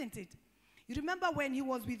word, isn't it? You remember when he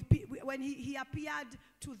was with, when he appeared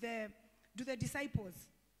to the disciples.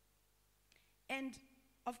 And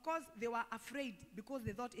of course, they were afraid because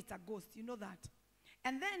they thought it's a ghost. You know that.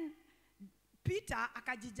 And then Peter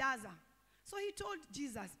akajijaza. So he told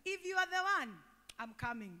Jesus, if you are the one, I'm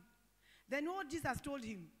coming. Then what Jesus told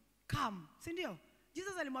him, come. Sindio?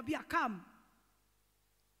 Jesus alimwambia, come.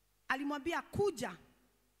 Alimwambia, kuja.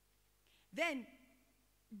 Then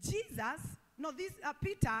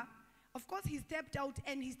Peter, of course, he stepped out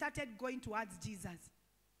and he started going towards Jesus.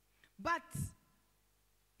 But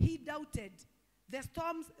he doubted. The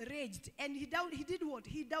storms raged, and he did what?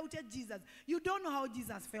 He doubted Jesus. You don't know how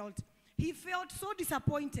Jesus felt. He felt so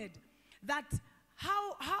disappointed that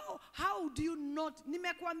how do you not?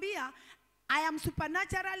 Nimekwambia, I am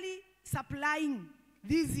supernaturally supplying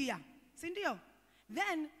this year. Sindio?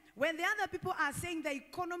 Then, when the other people are saying the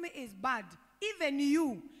economy is bad, even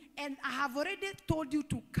you, and I have already told you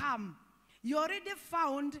to come, you already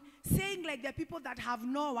found saying like the people that have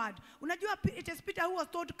no word. Unajua, it is Peter who was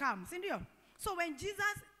told to come. Sindio? So when Jesus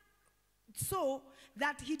saw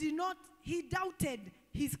that he doubted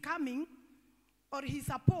his coming or his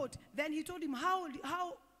support, then he told him,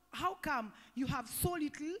 how come you have so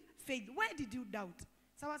little faith? Why did you doubt?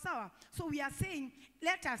 Sawa sawa. So we are saying,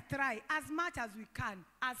 let us try as much as we can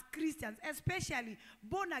as Christians, especially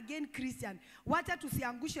born again Christian. Wacha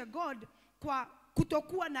tusiangushe God kwa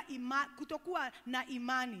kutokuwa na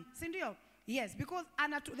imani. Sindio? Yes, because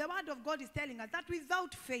the word of God is telling us that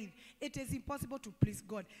without faith, it is impossible to please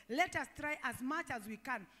God. Let us try as much as we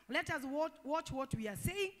can. Let us watch what we are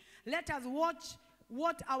saying. Let us watch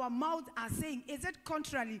what our mouths are saying. Is it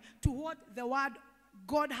contrary to what the word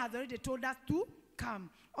God has already told us to come?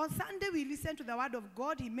 On Sunday, we listened to the word of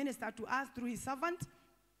God. He ministered to us through his servant.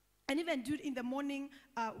 And even in the morning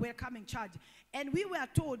welcoming church. And we were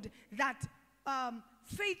told that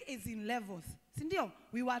faith is in levels. Sindio?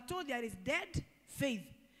 We were told there is dead faith.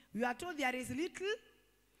 We were told there is little,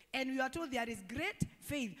 and we were told there is great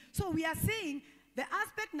faith. So we are saying the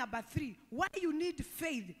aspect number 3, why you need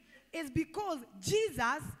faith, is because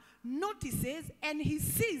Jesus notices and he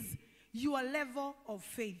sees your level of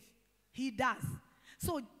faith. He does.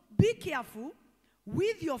 So be careful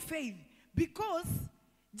with your faith, because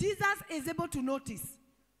Jesus is able to notice.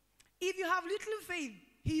 If you have little faith,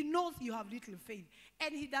 he knows you have little faith,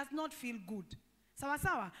 and he does not feel good. Sawa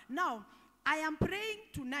sawa. Now, I am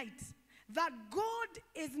praying tonight that God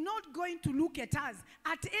is not going to look at us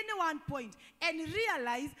at any one point and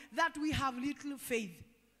realize that we have little faith.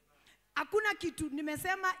 Hakuna kitu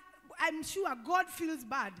nimesema, I'm sure God feels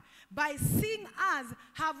bad by seeing us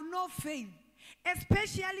have no faith.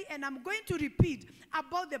 Especially, and I'm going to repeat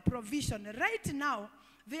about the provision. Right now,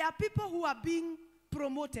 there are people who are being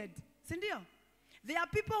promoted. Sindio? There are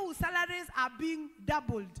people whose salaries are being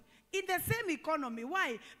doubled in the same economy.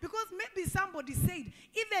 Why? Because maybe somebody said,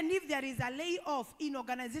 even if there is a layoff in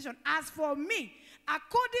organization, as for me,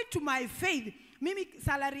 according to my faith, mimi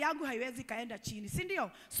salary yangu haiwezi kaenda chini.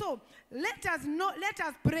 Sindio? So let us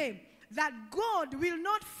pray that God will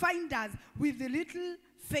not find us with the little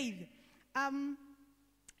faith.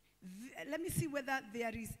 Let me see whether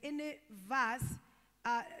there is any verse.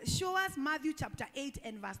 Show us Matthew chapter 8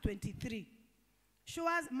 and verse 23. Show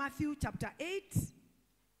us Matthew chapter 8,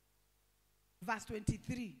 verse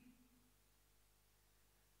 23.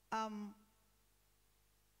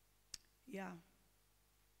 Yeah.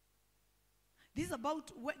 This is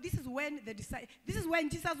when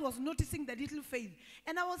Jesus was noticing the little faith.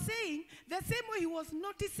 And I was saying, the same way he was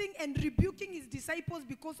noticing and rebuking his disciples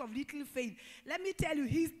because of little faith. Let me tell you,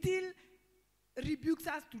 he still rebukes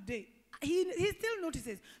us today. He still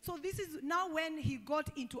notices. So this is now when he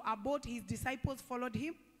got into a boat, his disciples followed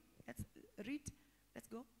him. Let's read. Let's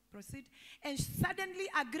go. Proceed. And suddenly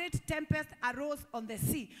a great tempest arose on the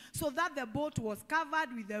sea, so that the boat was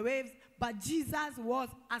covered with the waves, but Jesus was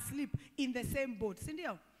asleep in the same boat.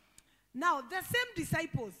 Sindio? Now, the same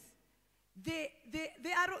disciples, they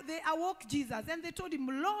awoke Jesus, and they told him,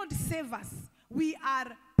 Lord, save us. We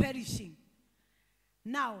are perishing.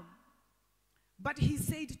 Now, but he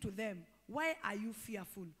said to them, why are you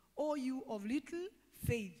fearful, O you of little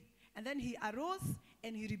faith? And then he arose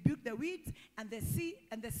and he rebuked the winds and the sea,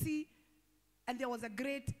 and there was a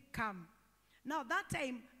great calm. Now that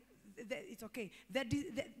time, it's okay.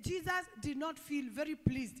 Jesus did not feel very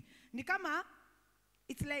pleased. Nikama,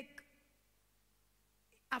 it's like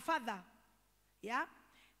a father, yeah?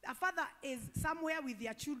 A father is somewhere with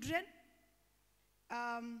their children,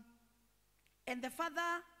 and the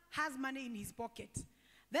father has money in his pocket.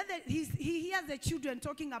 Then he hears the children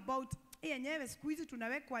talking about, enyewe siku hizi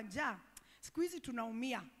tunawekwa njaa, siku hizi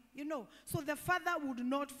tunaumia. you know. So the father would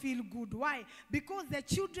not feel good. Why? Because the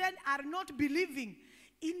children are not believing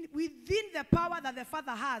within the power that the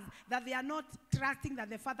father has, that they are not trusting that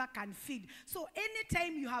the father can feed. So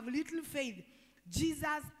anytime you have little faith,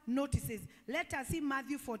 Jesus notices. Let us see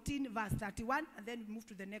Matthew 14 verse 31 and then move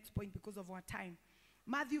to the next point because of our time.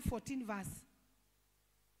 Matthew 14 verse,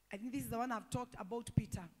 I think this is the one I've talked about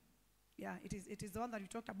Peter. Yeah, it is the one that we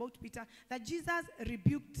talked about Peter, that Jesus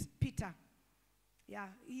rebuked Peter. Yeah,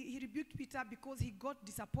 he rebuked Peter because he got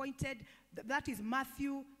disappointed. That is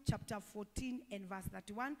Matthew chapter 14 and verse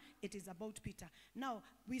 31. It is about Peter. Now,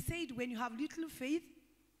 we said when you have little faith,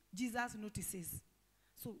 Jesus notices.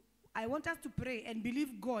 So, I want us to pray and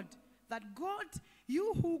believe God that God,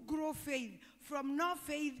 you who grow faith, from no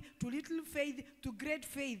faith to little faith to great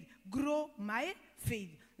faith, grow my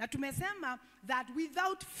faith. Na tumesema that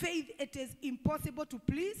without faith it is impossible to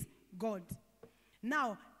please God.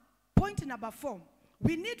 Now, point number 4.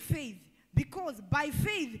 We need faith because by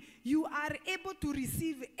faith you are able to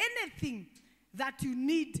receive anything that you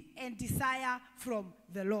need and desire from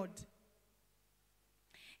the Lord.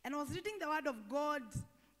 And I was reading the word of God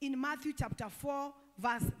in Matthew chapter 4,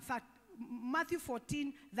 Matthew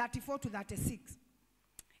 14, 34 to 36.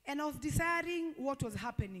 And I was desiring what was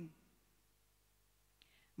happening.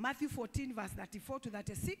 Matthew 14, verse 34 to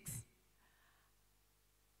 36.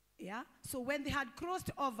 Yeah. So when they had crossed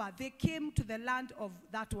over, they came to the land of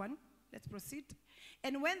that one. Let's proceed.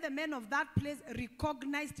 And when the men of that place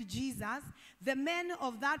recognized Jesus, the men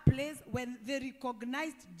of that place, when they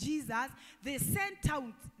recognized Jesus, they sent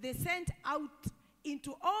out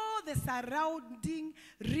into all the surrounding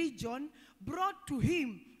region, brought to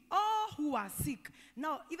him all who are sick.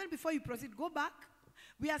 Now, even before you proceed, go back.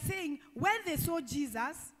 We are saying when they saw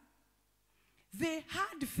Jesus, they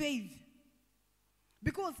had faith.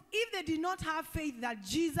 Because if they did not have faith that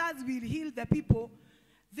Jesus will heal the people,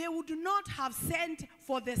 they would not have sent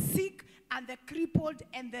for the sick and the crippled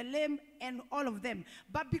and the lame and all of them.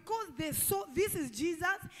 But because they saw this is Jesus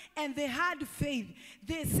and they had faith,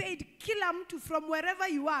 they said, "Kila mtu from wherever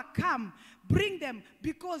you are, come, bring them,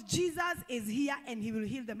 because Jesus is here and he will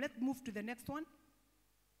heal them." Let's move to the next one.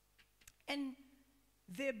 And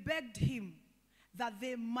they begged him that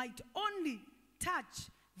they might only touch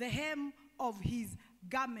the hem of his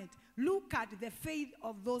garment. Look at the faith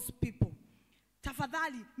of those people.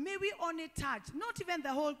 Tafadhali, may we only touch, not even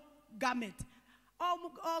the whole garment.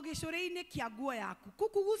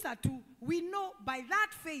 We know by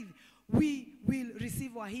that faith we will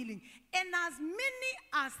receive our healing. And as many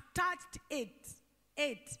as touched it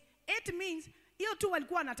means,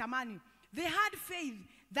 they had faith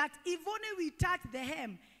that if only we touch the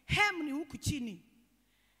hem ni huku chini,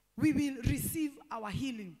 we will receive our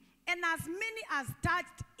healing. And as many as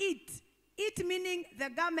touched it meaning the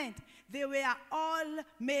garment, they were all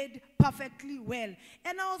made perfectly well.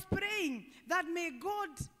 And I was praying that may God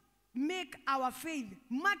make our faith,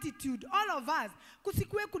 multitude, all of us,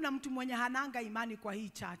 kusikue kuna mtu mwenye hananga imani kwa hii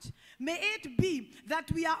church. May it be that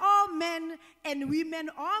we are all men and women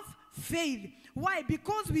of faith. Why?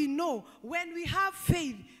 Because we know when we have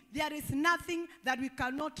faith, there is nothing that we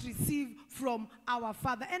cannot receive from our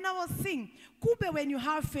Father. And I was saying, Kube, when you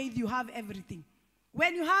have faith, you have everything.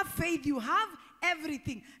 When you have faith, you have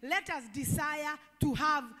everything. Let us desire to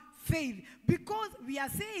have faith. Because we are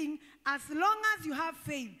saying, as long as you have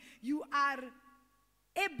faith, you are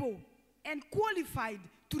able and qualified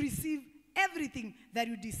to receive everything that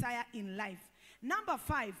you desire in life. Number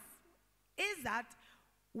 5 is that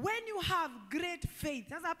when you have great faith,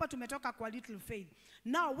 that's hapa tumetoka kwa little faith.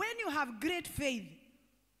 Now, when you have great faith,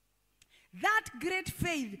 that great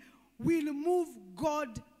faith will move God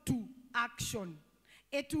to action.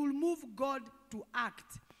 It will move God to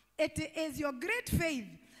act. It is your great faith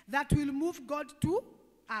that will move God to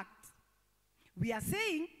act. We are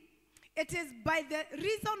saying it is by the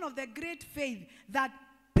reason of the great faith that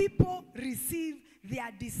people receive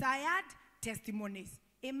their desired testimonies.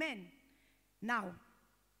 Amen. Now,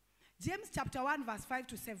 James chapter 1 verse 5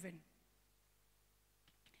 to 7.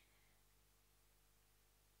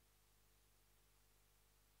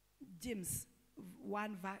 James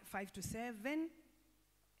 1 5 to 7.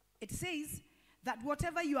 It says that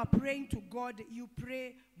whatever you are praying to God, you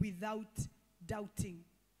pray without doubting.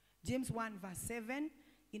 James 1 verse 7.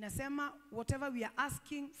 Inasema, whatever we are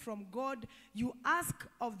asking from God, you ask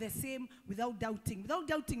of the same without doubting. Without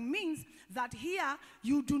doubting means that here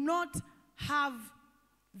you do not have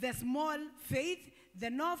the small faith, the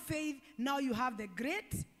no faith, now you have the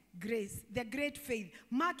great grace, the great faith.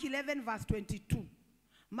 Mark 11 verse 22.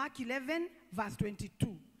 Mark 11 verse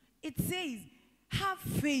 22. It says, have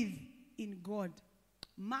faith in God.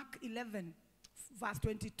 Mark 11 verse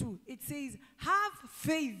 22. It says, have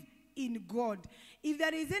faith in God. If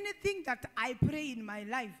there is anything that I pray in my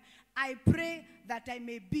life, I pray that I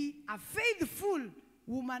may be a faithful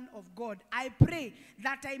woman of God. I pray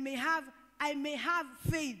that I may have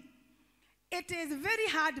faith. It is very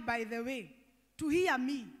hard, by the way, to hear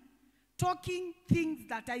me talking things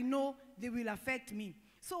that I know they will affect me.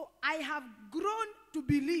 So I have grown to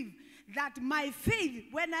believe that my faith,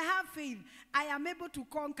 when I have faith, I am able to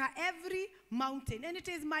conquer every mountain. And it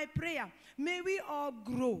is my prayer. May we all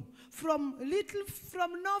grow from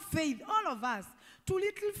no faith, all of us, to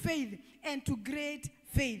little faith and to great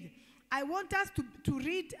faith. I want us to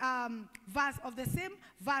read verse of the same,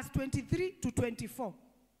 verse 23 to 24.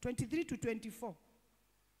 23 to 24.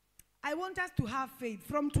 I want us to have faith.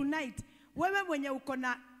 From tonight, wewe mwenye uko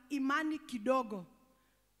na imani kidogo,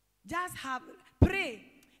 just pray.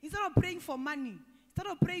 Instead of praying for money,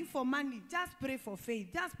 just pray for faith.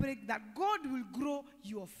 Just pray that God will grow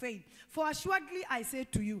your faith. For assuredly I say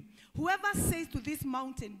to you, whoever says to this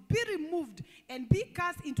mountain, be removed and be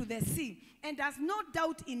cast into the sea, and does not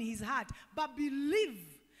doubt in his heart, but believe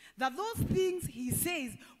that those things he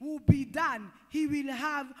says will be done, he will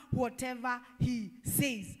have whatever he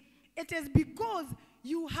says. It is because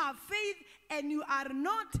you have faith and you are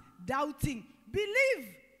not doubting.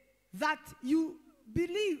 Believe that you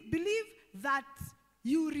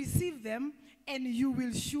receive them, and you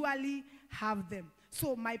will surely have them.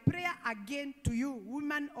 So my prayer again to you,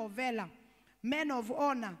 women of valor, men of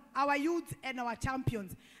honor, our youth and our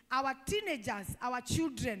champions, our teenagers, our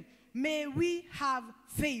children, may we have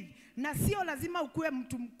faith. Na sio lazima ukue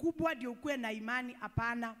mtu mkubwa ndio ukue na imani,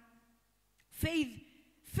 hapana. Faith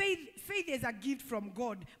is a gift from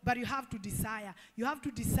God, but you have to desire. You have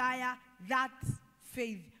to desire that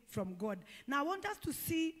faith from God. Now I want us to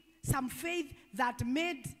see some faith that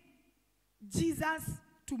made Jesus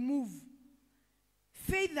to move.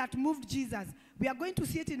 Faith that moved Jesus. We are going to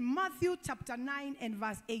see it in Matthew chapter 9 and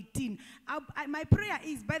verse 18. My prayer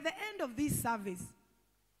is, by the end of this service,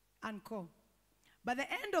 by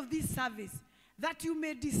the end of this service, that you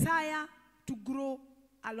may desire to grow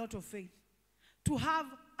a lot of faith. To have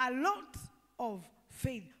a lot of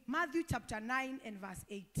faith. Matthew chapter 9 and verse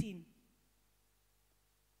 18.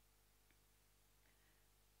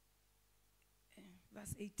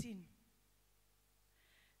 Verse 18.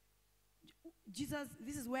 Jesus,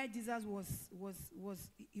 this is where Jesus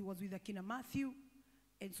he was with the king of Matthew,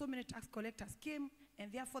 and so many tax collectors came,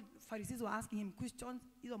 and therefore Pharisees were asking him questions,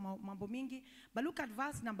 mambo mingi. But look at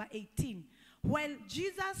verse number 18. While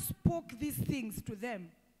Jesus spoke these things to them,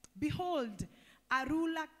 behold, a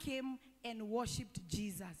ruler came and worshipped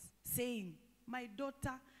Jesus, saying, my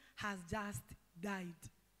daughter has just died,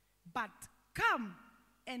 but come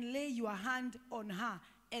and lay your hand on her,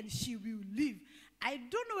 and she will live. I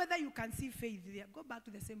don't know whether you can see faith there. Go back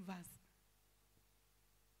to the same verse.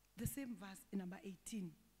 The same verse in number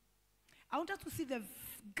 18. I want us to see the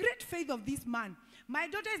great faith of this man. My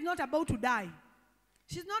daughter is not about to die.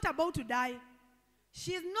 She's not about to die.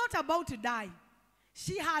 She is not about to die.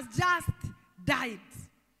 She has just died.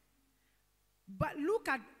 But look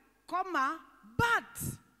at,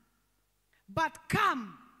 but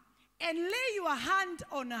come and lay your hand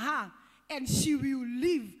on her, and she will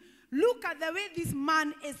live. Look at the way this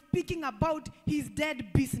man is speaking about his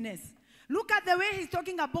dead business. Look at the way he's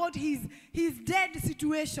talking about his dead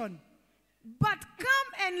situation. But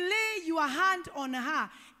come and lay your hand on her,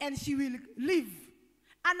 and she will live.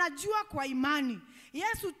 Anajua kwa imani.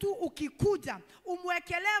 Yesu tu ukikuja,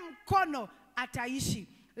 umwekelee mkono, ataishi.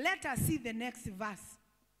 Let us see the next verse.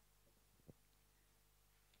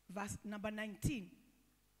 Verse number 19.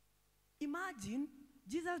 Imagine,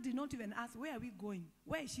 Jesus did not even ask, where are we going?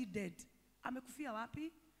 Where is she dead? Amekufia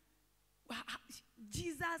wapi?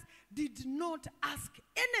 Jesus did not ask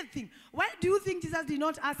anything. Why do you think Jesus did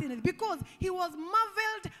not ask anything? Because he was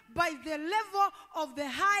marveled by the level of the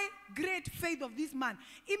high, great faith of this man.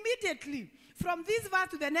 Immediately, from this verse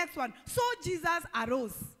to the next one, so Jesus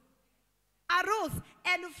arose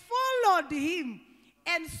and followed him,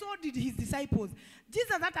 and so did his disciples.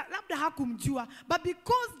 Jesus labda hakumjua, but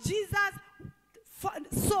because Jesus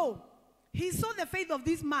he saw the faith of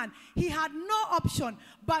this man, he had no option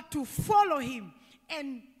but to follow him.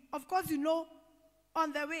 And of course, you know,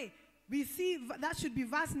 on the way, we see that should be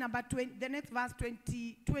verse number 20, the next verse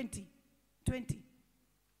 20.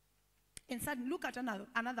 And suddenly, look at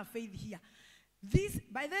another faith here. This,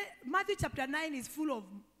 Matthew chapter 9 is full of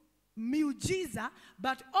mujiza,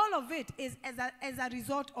 but all of it is as a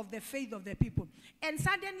result of the faith of the people. And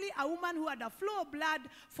suddenly a woman who had a flow of blood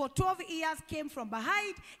for 12 years came from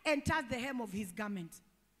behind and touched the hem of his garment.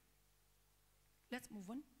 Let's move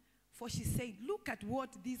on. For she said, look at what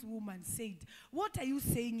this woman said. What are you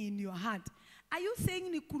saying in your heart? Are you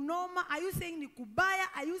saying ni kunoma? Are you saying ni kubaya?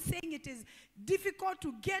 Are you saying it is difficult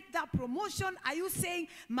to get that promotion? Are you saying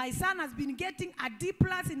my son has been getting a D+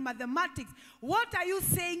 in mathematics? What are you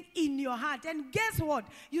saying in your heart? And guess what?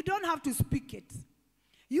 You don't have to speak it.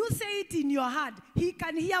 You say it in your heart. He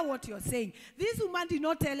can hear what you're saying. This woman did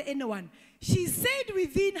not tell anyone. She said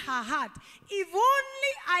within her heart, if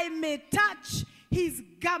only I may touch his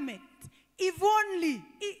garment. If only,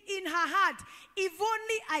 in her heart, if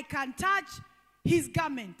only I can touch his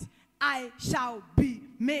garment, I shall be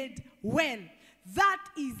made well. That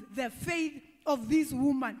is the faith of this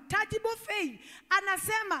woman. Tangible faith.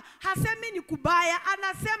 Anasema, hasemi ni kubaya.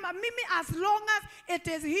 Anasema, mimi, as long as it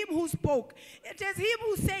is him who spoke. It is him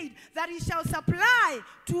who said that he shall supply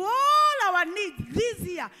to all our needs this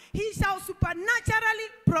year. He shall supernaturally,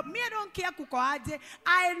 me I don't care kukoaje.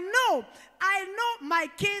 I know my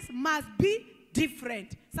case must be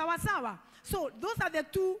different. Sawa sawa. So those are the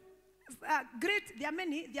two great, there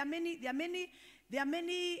are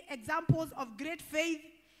many examples of great faith.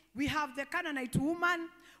 We have the Canaanite woman.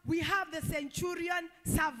 We have the centurion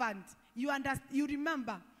servant. You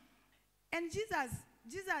remember. And Jesus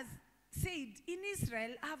said, in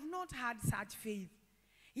Israel, I have not had such faith.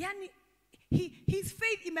 Yani, his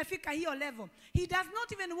faith imefika hiyo level. He does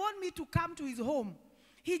not even want me to come to his home.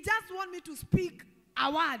 He just wants me to speak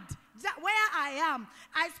a word. Where I am,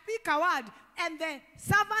 I speak a word, and the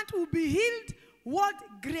servant will be healed. What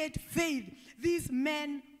great faith these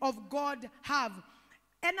men of God have.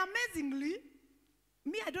 And amazingly,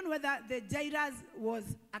 I don't know whether the Jairus was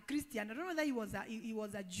a Christian. I don't know whether he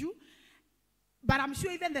was a Jew. But I'm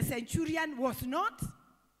sure even the centurion was not.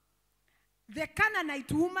 The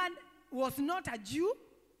Canaanite woman was not a Jew.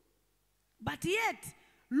 But yet,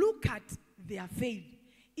 look at their faith.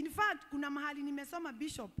 In fact, kuna mahali nimesoma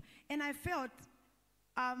bishop, and I felt,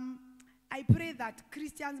 I pray that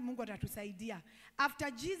Christians, Mungu atatusaidia.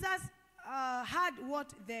 After Jesus heard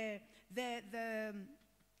what the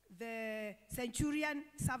centurion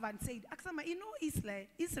servant said, akasema, you know,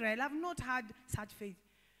 Israel have not had such faith.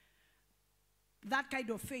 That kind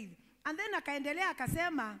of faith. And then akaendelea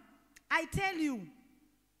akasema, I tell you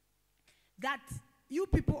that you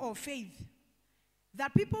people of faith,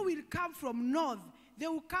 that people will come from north, they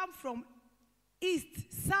will come from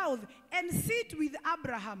east, south, and sit with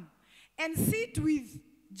Abraham, and sit with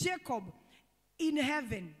Jacob in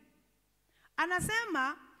heaven.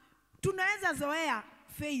 Anasema, tunaweza zoea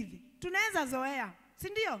faith. Tunaweza zoea.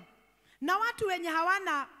 Sindio? Na watu wenye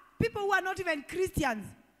hawana, people who are not even Christians,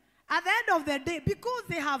 at the end of the day, because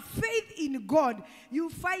they have faith in God, you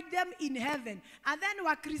find them in heaven. And then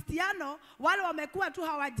wa Cristiano, wale wamekuwa tu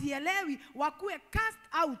hawajielewi, wakuwe cast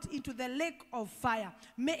out into the lake of fire.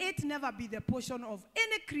 May it never be the portion of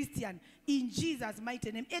any Christian in Jesus' mighty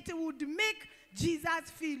name. It would make Jesus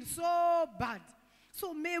feel so bad.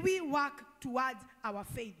 So may we work towards our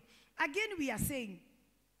faith. Again, we are saying,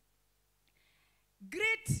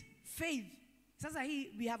 great faith. Sasa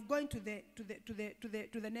we have gone to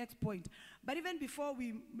the next point. But even before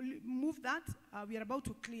we move that, we are about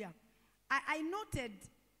to clear. I noted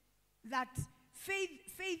that faith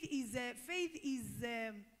is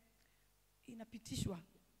inapitishwa.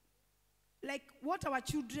 Like what our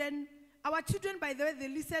children, by the way, they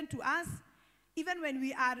listen to us. Even when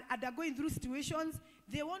we are undergoing through situations,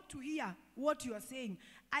 they want to hear what you are saying.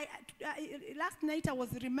 Last night I was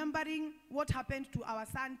remembering what happened to our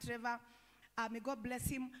son Trevor. May God bless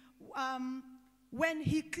him. When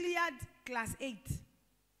he cleared class 8,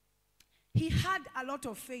 he had a lot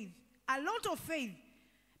of faith. A lot of faith.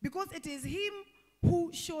 Because it is him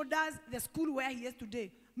who showed us the school where he is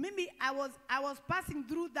today. Maybe I was passing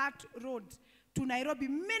through that road to Nairobi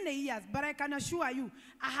many years, but I can assure you,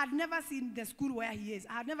 I had never seen the school where he is.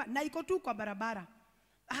 I had never, Naikotu kwa barabara.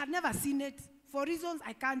 I had never seen it for reasons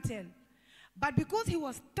I can't tell. But because he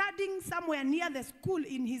was studying somewhere near the school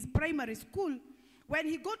in his primary school, when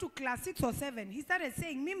he got to class 6 or 7, he started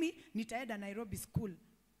saying, Mimi, nitaenda Nairobi school.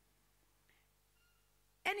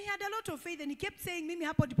 And he had a lot of faith, and he kept saying, Mimi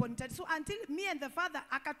hapo ndipo nitaenda. So until me and the father,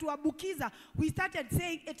 akatuabukiza, we started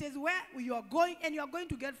saying, it is where you are going, and you are going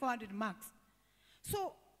to get 400 marks.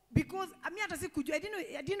 So, because I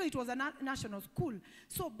didn't know it was a national school.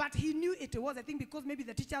 So, but he knew it was, I think, because maybe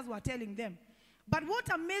the teachers were telling them. But what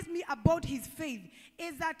amazed me about his faith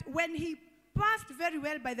is that when he passed very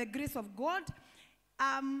well by the grace of God,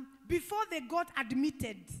 before they got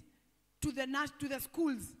admitted to the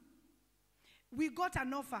schools, we got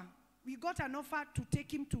an offer. We got an offer to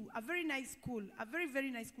take him to a very nice school, a very,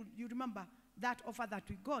 very nice school. You remember that offer that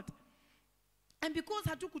we got. And because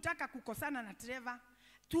hatukutaka kukosana na Trevor,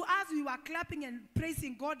 To us, we were clapping and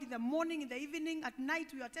praising God in the morning, in the evening, at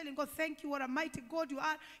night. We were telling God, thank you, what a mighty God you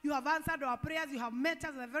are. You have answered our prayers. You have met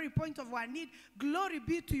us at the very point of our need. Glory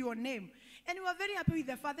be to your name. And we were very happy with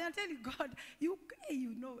the Father. And I tell you, God,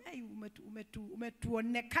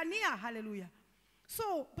 umetuonekania, hallelujah.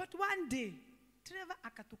 So, but one day, Trevor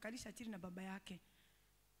akatukalisha chini na baba yake.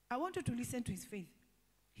 I wanted to listen to his faith.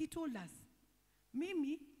 He told us,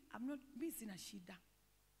 mimi sina shida.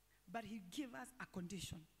 But he gave us a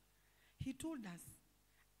condition. He told us,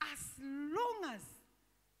 as long as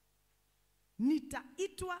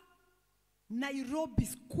nitaitwa Nairobi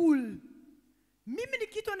school, mimi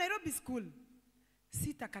nikiitwa Nairobi school,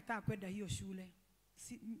 sitakataa kwenda hiyo shule.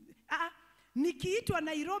 Nikiitwa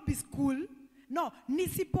Nairobi school, no,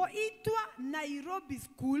 nisipoitwa Nairobi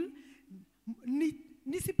school,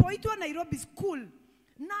 nisipoitwa Nairobi school,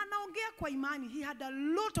 na anaongea kwa imani. He had a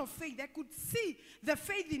lot of faith. I could see the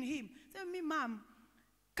faith in him. Say, me mom,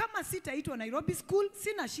 kama sitaitwa Nairobi school,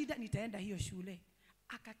 sina shida, nitaenda hiyo shule.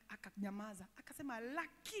 Akanyamaza. Akasema,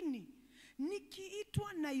 lakini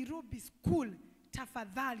nikiitwa Nairobi school,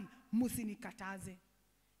 tafadhali musinikataze.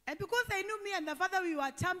 And because I knew me and the Father, we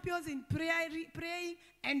were champions in praying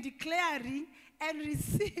and declaring and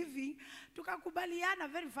receiving, tukakubaliana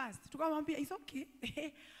very fast. Tukamwambia, it's okay.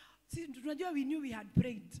 We knew we had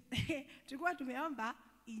prayed. Tulikuwa tumeomba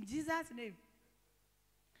in Jesus' name.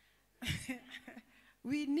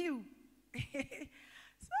 We knew.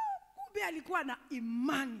 So, kumbe alikuwa na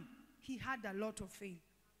imani. He had a lot of faith.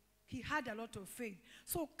 He had a lot of faith.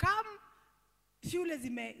 So, come shule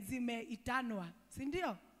zimeitanwa. Si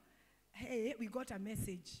ndio? Hey, we got a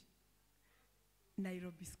message.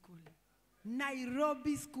 Nairobi school.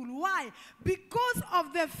 Nairobi school. Why? Because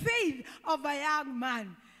of the faith of a young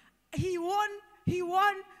man. He won.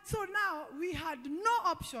 So now we had no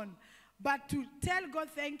option but to tell God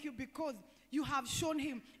thank you because you have shown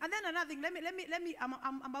him. And then another thing,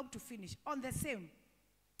 I'm about to finish.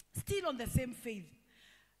 Still on the same faith.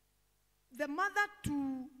 The mother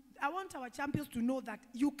I want our champions to know that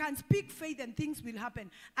you can speak faith and things will happen.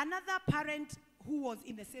 Another parent who was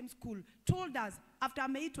in the same school told us, after I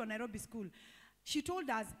made to a Nairobi school, she told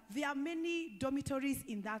us there are many dormitories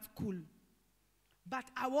in that school. But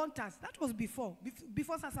I want us, that was before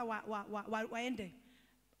sasa waende.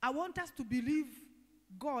 I want us to believe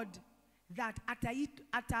God that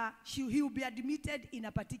he will be admitted in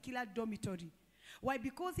a particular dormitory. Why?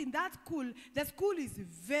 Because in that school, the school is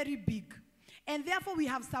very big. And therefore, we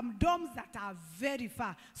have some dorms that are very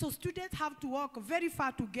far. So students have to walk very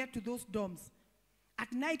far to get to those dorms.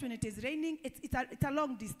 At night when it is raining, it's a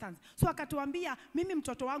long distance. So akatuambia, mimi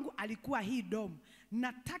mtoto wangu alikuwa hii dorm.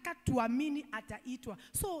 Nataka tuamini ataitwa.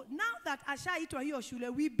 So now that ashaitwa hiyo shule,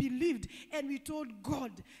 we believed and we told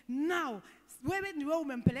God, now, wewe ni wewe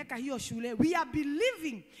umempeleka hiyo shule, we are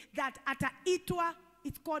believing that ataitwa,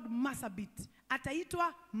 it's called Masabit.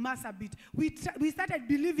 Ataitwa Masabit. We started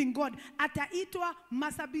believing God. Ataitwa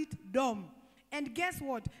Masabit Dom. And guess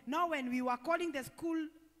what? Now when we were calling the school,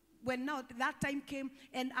 when now that time came,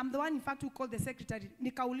 and I'm the one in fact who called the secretary,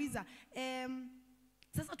 nikauliza,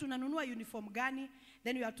 sasa tunanunua uniform gani?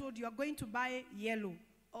 Then we are told you are going to buy yellow.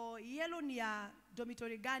 Or yellow ni ya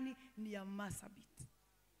dormitory gani? Ni ya Masabit.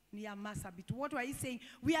 Ni ya Masabit. What are you saying?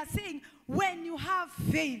 We are saying when you have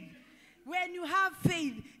faith,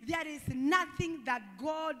 there is nothing that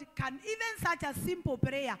God can, even such a simple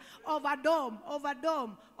prayer of a dome.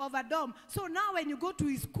 So now when you go to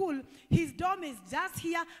his school, his dome is just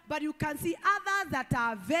here, but you can see others that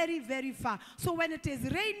are very, very far. So when it is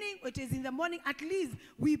raining, it is in the morning, at least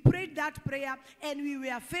we prayed that prayer and we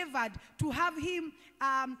were favored to have him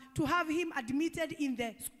admitted in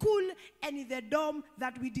the school and in the dome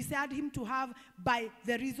that we desired him to have by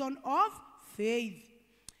the reason of faith.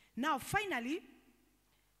 Now, finally,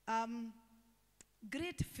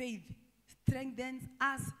 great faith strengthens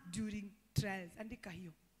us during trials. Andika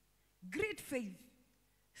hiyo. Great faith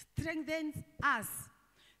strengthens us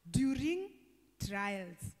during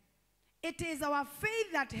trials. It is our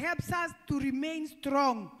faith that helps us to remain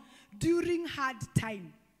strong during hard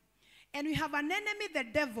time. And we have an enemy, the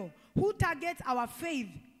devil, who targets our faith.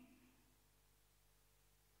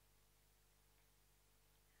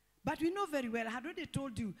 But we know very well, I had already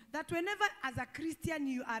told you, that whenever as a Christian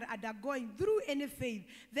you are undergoing through any faith,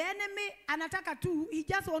 the enemy, anataka tu, he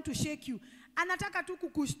just wants to shake you. Anataka tu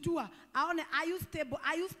kukushtua. Are you stable?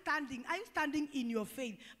 Are you standing? Are you standing in your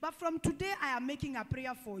faith? But from today, I am making a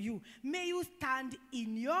prayer for you. May you stand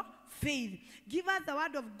in your faith. Give us the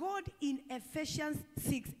word of God in Ephesians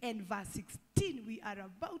 6 and verse 16. We are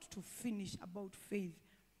about to finish about faith.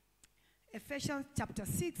 Ephesians chapter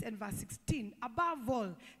 6 and verse 16. Above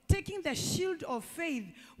all, take taking the shield of faith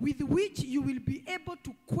with which you will be able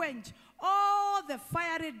to quench all the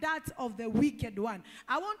fiery darts of the wicked one.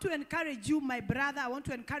 I want to encourage you, my brother. I want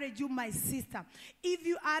to encourage you, my sister. If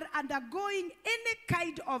you are undergoing any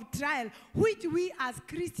kind of trial, which we as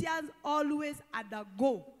Christians always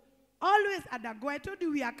undergo. Always undergo. I told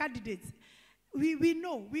you we are candidates. We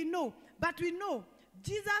know. But we know,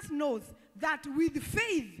 Jesus knows that with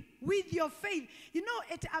faith, with your faith, you know,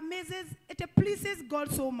 it pleases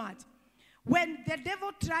God so much. When the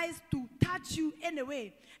devil tries to touch you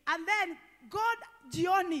anyway, and then God,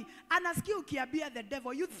 Gioni, anasikia ukiambia the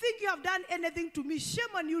devil, you think you have done anything to me?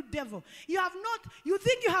 Shame on you, devil. You have not. You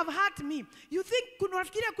think you have hurt me. You think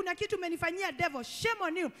unafikiria kuna kitu umenifanyia, devil. Shame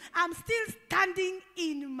on you. I'm still standing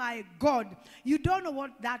in my God. You don't know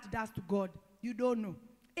what that does to God. You don't know.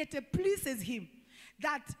 It pleases him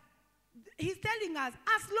that he's telling us,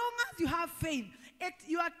 as long as you have faith,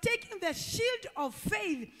 you are taking the shield of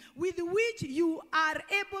faith with which you are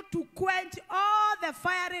able to quench all the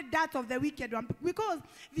fiery darts of the wicked one. Because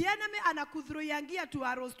the enemy anakudhuriangia tu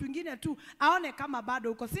arrows twingine tu aone kama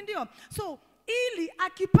bado uko, si ndio? So ili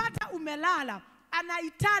akipata umelala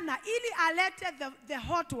anaitana ili alete the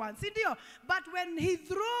hot ones, si ndio? But when he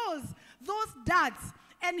throws those darts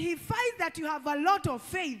and he finds that you have a lot of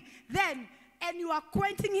faith, then and you are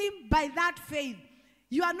quenching him by that faith,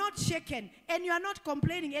 you are not shaken, and you are not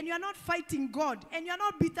complaining, and you are not fighting God, and you are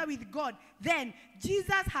not bitter with God, then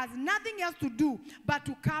Jesus has nothing else to do but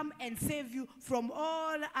to come and save you from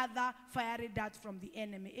all other fiery darts from the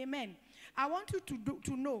enemy. Amen. I want you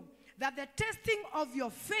to know that the testing of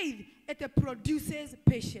your faith, it produces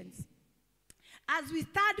patience. As we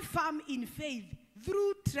stand firm in faith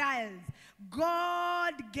through trials,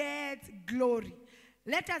 God gets glory.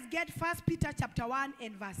 Let us get 1 Peter chapter 1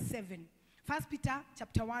 and verse 7. 1 Peter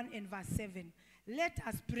chapter 1 and verse 7. Let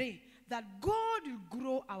us pray that God will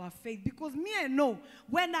grow our faith. Because me, I know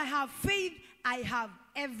when I have faith, I have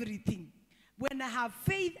everything. When I have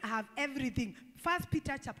faith, I have everything. 1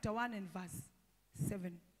 Peter chapter 1 and verse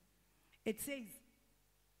 7. It says,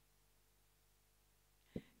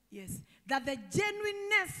 yes, that the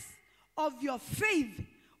genuineness of your faith.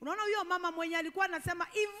 Unaona huyo mama mwenye alikuwa anasema,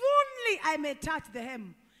 if only I may touch the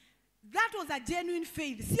hem. That was a genuine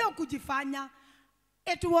faith. Sio kujifanya.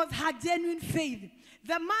 It was her genuine faith.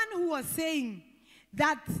 The man who was saying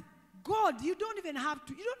that God, you don't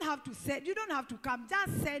have to come.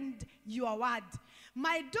 Just send your word.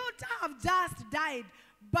 My daughter have just died,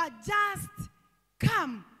 but just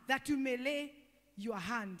come that you may lay your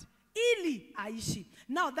hand. Ili aishi.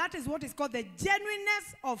 Now that is what is called the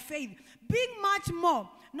genuineness of faith. Being much more.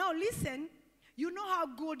 Now listen, you know how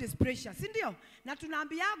gold is precious, sindio? Na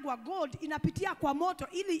tunaambiagwa gold inapitia kwa moto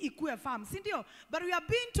ili ikue firm, sindio? But we are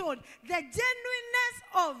being told the genuineness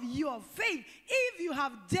of your faith, if you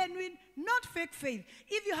have genuine, not fake faith,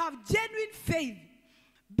 if you have genuine faith,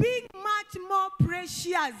 being much more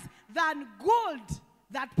precious than gold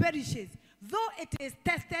that perishes, though it is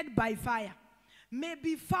tested by fire, may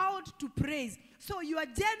be found to praise. So your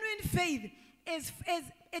genuine faith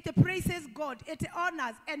it praises God, it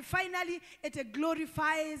honors, and finally it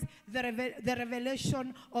glorifies the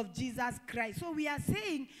revelation of Jesus Christ. So we are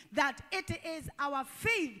saying that it is our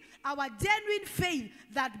faith, our genuine faith,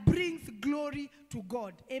 that brings glory to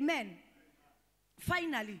God. Amen.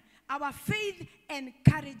 Finally, our faith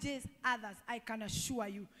encourages others, I can assure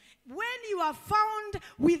you. When you are found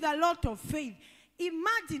with a lot of faith,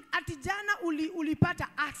 imagine, ati jana ulipata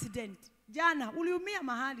accident. Jana, uliumia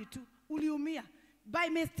mahali tu. Uliumia. By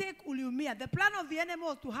mistake, uliumia. The plan of the enemy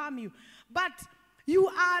was to harm you. But you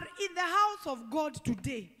are in the house of God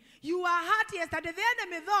today. You are hurt yesterday. The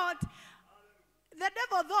enemy thought,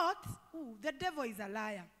 the devil is a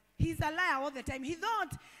liar. He's a liar all the time. He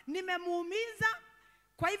thought, nimemuumiza,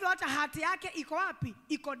 kwa hivyo hata hati yake iko wapi?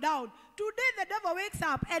 Iko down. Today the devil wakes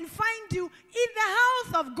up and finds you in the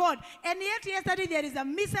house of God. And yet yesterday there is a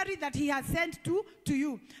misery that he has sent to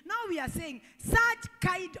you. Now we are saying, such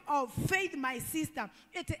kind of faith, my sister,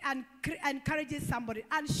 it encourages somebody.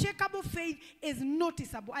 Unshakable faith is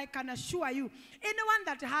noticeable. I can assure you. Anyone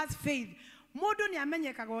that has faith, modo ni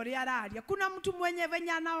amenye kagoria radia. Kuna mtu mwenye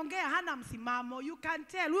venye anaongea hana msimamo. You can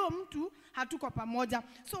tell huyo mtu hatuko pamoja.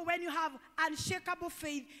 So when you have unshakable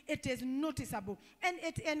faith, it is noticeable. And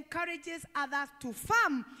it encourages others to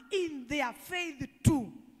firm in their faith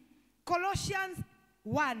too. Colossians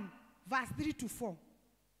 1, verse 3 to 4.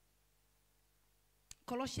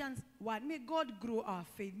 Colossians 1. May God grow our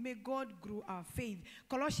faith. May God grow our faith.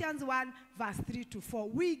 Colossians 1, verse 3 to 4.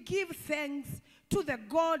 We give thanks to the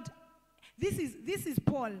God. This is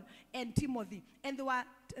Paul and Timothy, and they were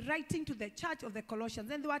writing to the church of the Colossians,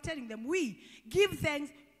 and they were telling them, we give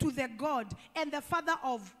thanks to the God and the Father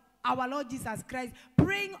of our Lord Jesus Christ,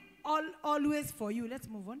 praying always for you. Let's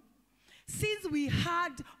move on. Since we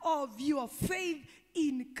heard of your faith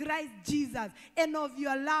in Christ Jesus and of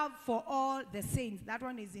your love for all the saints. That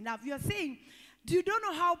one is enough. You're saying, you don't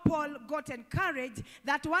know how Paul got encouraged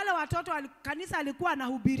that wale watoto kanisa alikuwa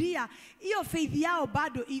anahubiria, iyo faith yao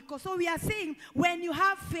bado iko. So we are saying, when you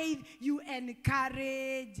have faith, you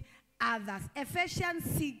encourage others. Ephesians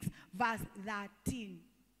 6 verse 13.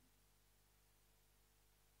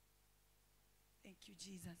 Thank you,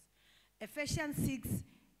 Jesus. Ephesians 6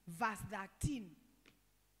 verse 13.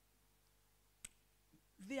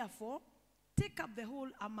 Therefore, take up the whole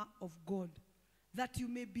armor of God, that you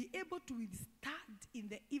may be able to withstand in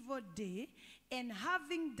the evil day, and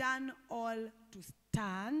having done all to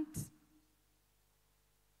stand.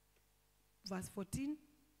 Verse 14.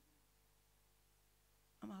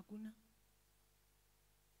 Ama hakuna?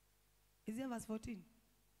 Is it verse 14?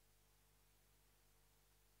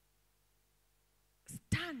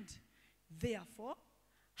 Stand, therefore,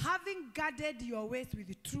 having guarded your waist with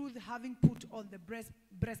the truth, having put on the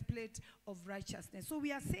breastplate of righteousness. So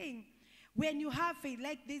we are saying, when you have faith,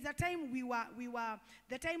 like there's a time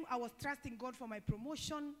the time I was trusting God for my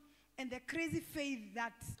promotion and the crazy faith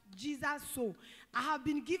that Jesus saw. I have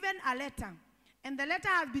been given a letter, and the letter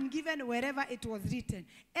has been given wherever it was written.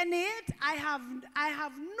 And yet I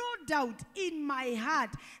have no doubt in my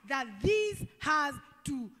heart that this has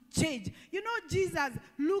to change. You know, Jesus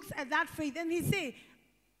looks at that faith and he says,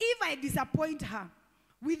 if I disappoint her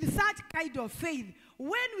with such kind of faith,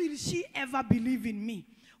 when will she ever believe in me?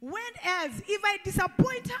 When else, if I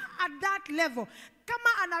disappoint her at that level, kama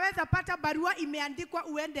anaweza pata barua imeandikwa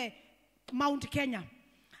uende Mount Kenya,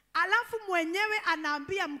 alafu mwenyewe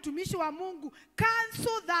anaambia mtumishi wa Mungu,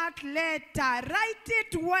 cancel that letter, write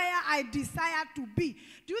it where I desire to be.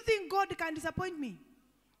 Do you think God can disappoint me?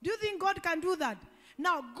 Do you think God can do that?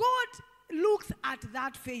 Now, God looks at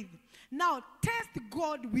that faith. Now, test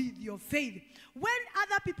God with your faith. When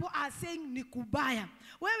other people are saying nikubaya,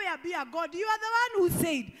 when we are be a God, you are the one who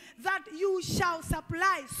said that you shall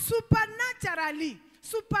supply supernaturally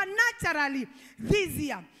this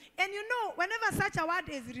year. And you know, whenever such a word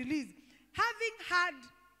is released, having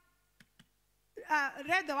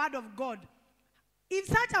read the word of God, if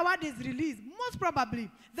such a word is released, most probably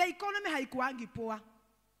the economy haikuangi poa.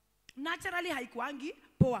 Naturally haikuangi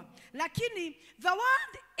poa. Lakini the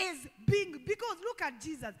word is being, because look at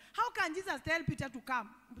Jesus. How can Jesus tell Peter to come?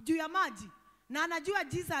 Juu ya maji. Na anajua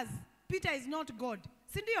Jesus, Peter is not God.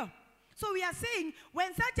 Sindio? So we are saying,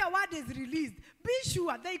 when such a word is released, be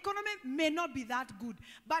sure the economy may not be that good.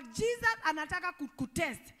 But Jesus anataka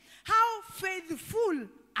kutest. How faithful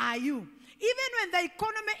are you? Even when the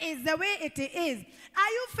economy is the way it is,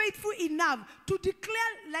 are you faithful enough to declare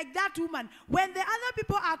like that woman, when the other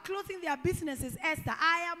people are closing their businesses, Esther,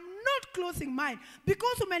 I am not closing mine,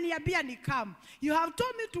 because umeniambia ni come. You have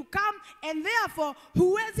told me to come, and therefore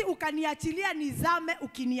huwezi ukaniachilia nizame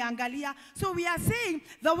ukiniangalia. So we are saying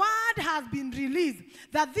the word has been released,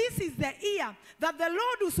 that this is the year that the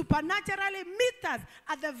Lord will supernaturally meet us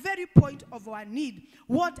at the very point of our need.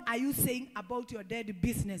 What are you saying about your dead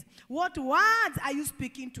business? What words are you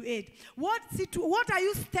speaking to it? What are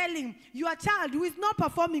you telling your child who is not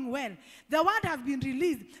performing well? The word has been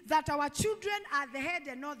released that our children are the head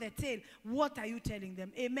and not the tail. What are you telling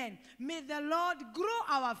them? Amen. May the Lord grow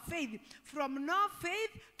our faith from no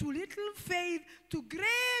faith to little faith to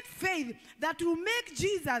great faith, that will make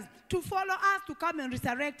Jesus to follow us to come and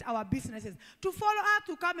resurrect our businesses, to follow us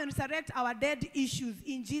to come and resurrect our dead issues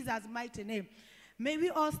in Jesus' mighty name. May we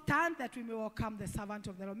all stand that we may welcome the servant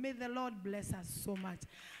of the Lord. May the Lord bless us so much.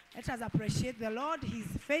 Let us appreciate the Lord. He is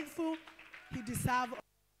faithful. He deserves.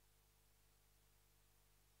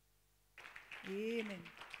 Amen.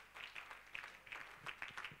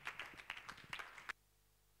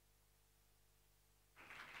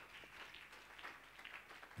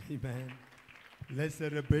 Amen. Let's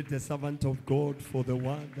celebrate the servant of God for the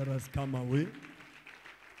word that has come away.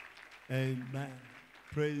 Amen.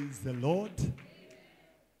 Praise the Lord. Amen.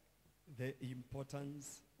 The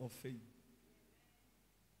importance of faith.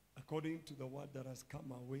 According to the word that has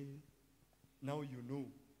come away, now you know.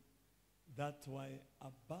 That's why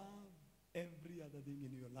above every other thing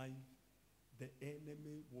in your life, the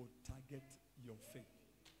enemy will target your faith.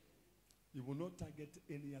 He will not target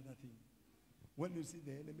any other thing. When you see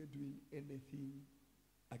the enemy doing anything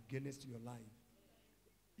against your life,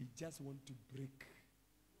 he just wants to break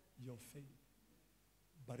your faith.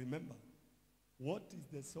 But remember, what is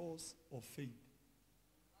the source of faith?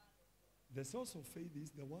 The source of faith is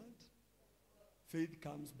the word. Faith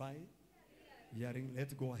comes by hearing.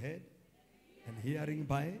 Let's go ahead. And hearing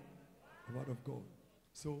by the word of God.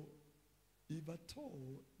 So, if at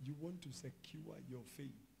all you want to secure your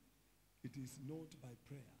faith, it is not by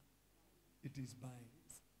prayer. It is by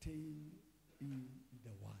staying in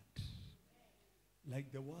the word.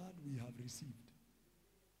 Like the word we have received.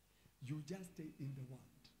 You just stay in the word.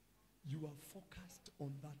 You are focused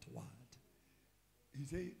on that word. He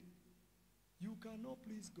said, you cannot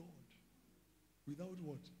please God without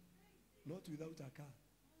what? Not without a car.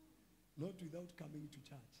 Not without coming to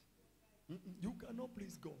church. You cannot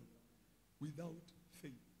please God without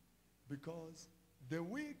faith. Because the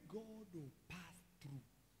way God will pass through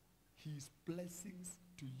his blessings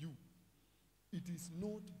to you, it is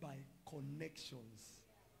not by connections.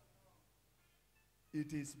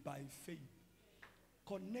 It is by faith.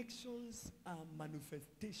 Connections are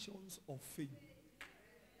manifestations of faith.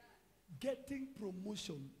 Getting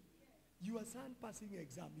promotion, your son passing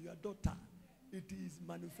exam, your daughter, it is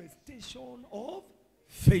manifestation of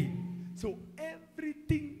faith. So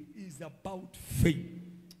everything is about faith.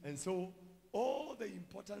 And so all the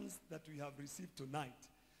importance that we have received tonight,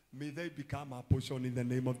 may they become our portion in the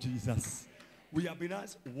name of Jesus. We have been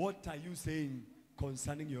asked, what are you saying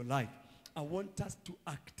concerning your life? I want us to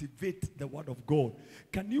activate the word of God.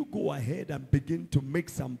 Can you go ahead and begin to make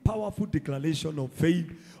some powerful declaration of faith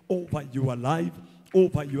over your life,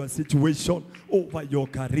 over your situation, over your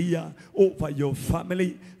career, over your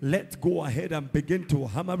family? Let's go ahead and begin to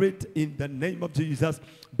hammer it in the name of Jesus.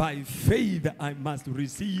 By faith, I must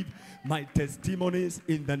receive my testimonies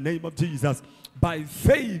in the name of Jesus. By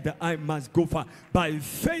faith, I must go far. By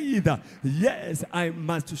faith, yes, I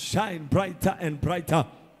must shine brighter and brighter.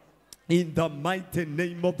 In the mighty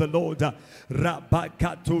name of the Lord.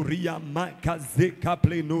 Rabakaturia makazeka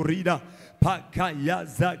plenurida. Pakaya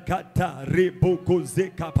zakata reboko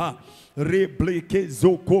zekapa. Rebleke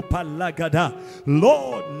zoko palagada.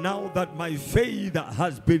 Lord, now that my faith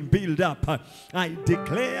has been built up, I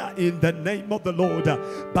declare in the name of the Lord,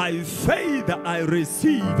 by faith I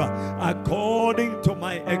receive according to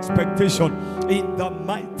my expectation. In the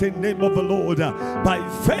mighty name of the Lord, by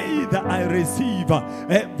faith I receive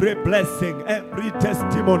every blessing, every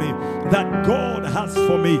testimony that God has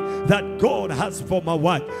for me, that God has for my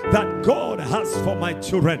wife, that God has for my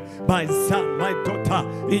children, my son, my daughter,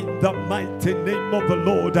 in the mighty name of the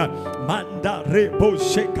Lord. Manda rebo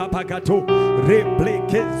shekapagato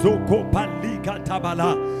rebleke zoko palika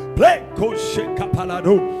tabala bleko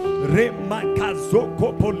shekapalado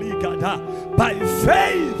remakazoko poligada. By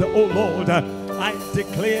faith, O Lord, I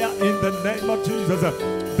declare in the name of Jesus,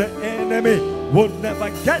 the enemy will never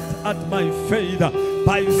get at my faith.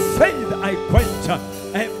 By faith, I quench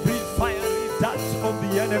every fiery dart of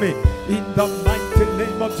the enemy in the mighty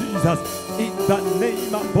name of Jesus. In the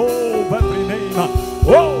name above every name.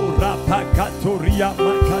 Oh, Rapakatoria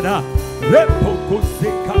Makada Repoko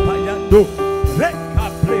Sekapayando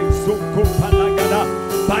Rekaplezoko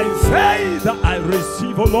Palagada. By faith I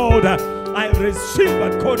receive, O Lord, I receive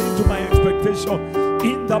according to my expectation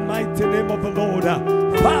in the mighty name of the Lord.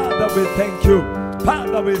 Father, we thank you.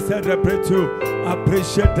 Father, we celebrate you.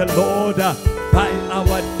 Appreciate the Lord by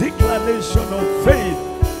our declaration of faith.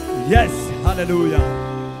 Yes, hallelujah.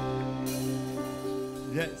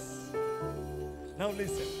 Yes. Now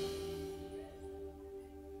listen.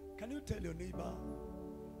 Can you tell your neighbor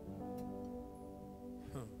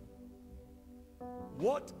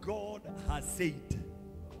what God has said?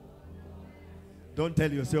 Don't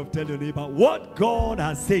tell yourself, tell your neighbor what God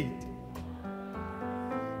has said.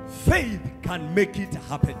 Faith can make it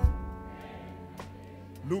happen.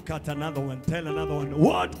 Look at another one, tell another one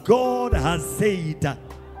what God has said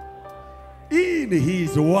in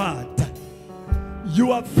his word.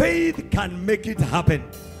 Your faith can make it happen.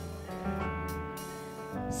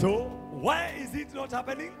 So, why is it not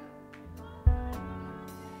happening?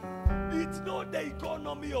 It's not the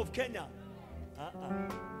economy of Kenya.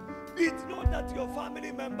 It's not that your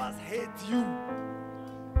family members hate you.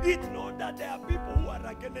 It's not that there are people who are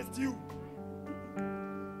against you.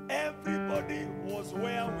 Everybody was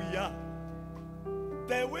where we are.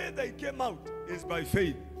 The way they came out is by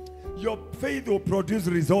faith. Your faith will produce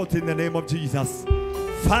results in the name of Jesus.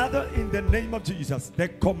 Father, in the name of Jesus, the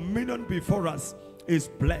communion before us is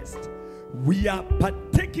blessed. We are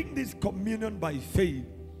partaking this communion by faith,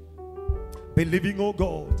 believing, oh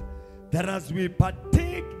God, that as we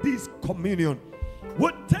partake this communion,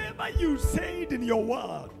 whatever you said in your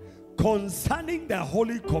word concerning the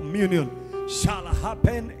Holy Communion shall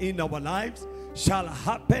happen in our lives, shall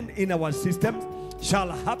happen in our systems,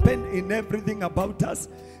 shall happen in everything about us.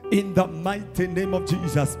 In the mighty name of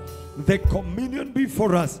Jesus, the communion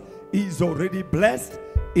before us is already blessed.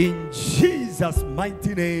 In Jesus'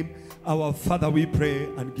 mighty name, our Father, we pray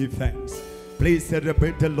and give thanks. Please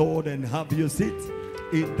celebrate the Lord and have your seat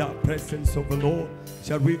in the presence of the Lord.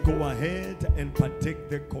 Shall we go ahead and partake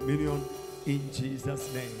the communion in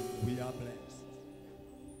Jesus' name? We are blessed.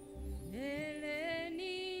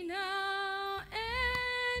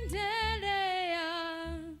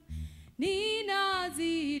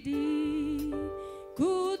 Ninazidi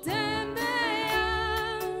kutembea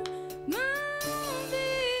maombi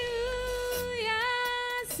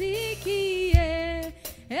uyasikie,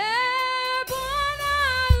 Bwana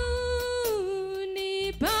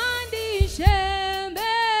unipandishe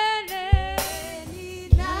mbele.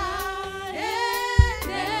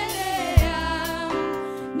 Ninaendelea,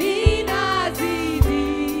 ninazidi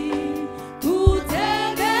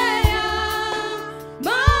kutembea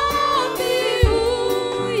maombi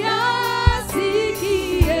uyasikie,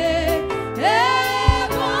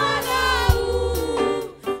 Bwana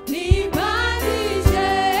unipandishe,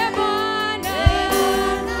 Bwana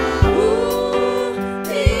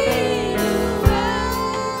uninue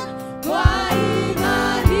kwa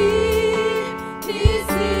imani,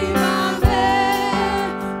 nisimame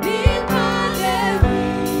nipande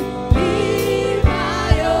milima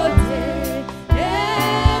yote,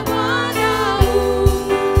 Bwana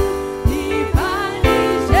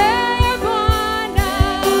unipandishe, Bwana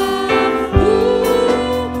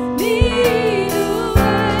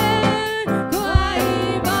uninue kwa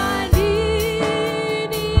imani,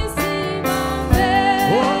 nisimame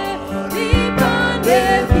nipande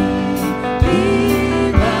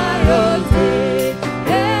milima yote,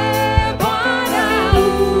 Bwana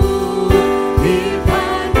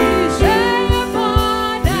unipandishe,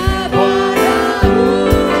 Bwana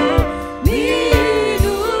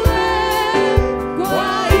uninue kwa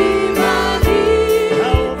imani,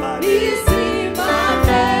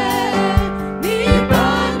 nisimame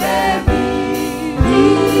nipande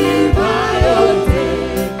milima yote,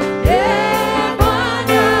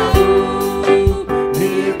 Bwana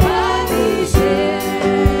unipandishe.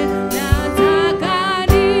 Nataka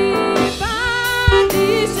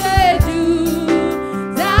nipandishe juu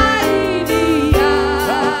zaidi ya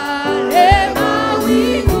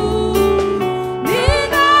mawingu,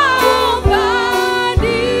 ninaomba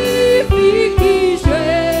nifikishwe,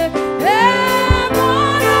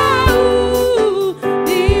 Bwana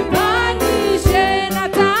unipandishe.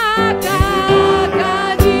 Nataka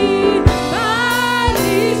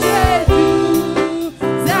nipandishe juu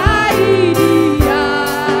zaidi ya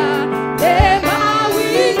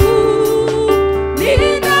mawingu,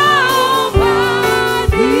 ninaomba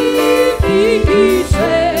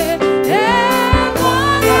nifikishwe,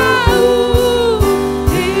 Bwana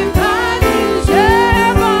unipandishe,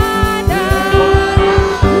 Bwana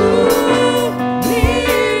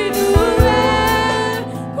uninue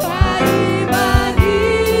kwa imani,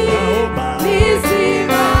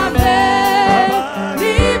 nisimame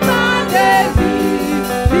nipande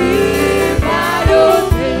milima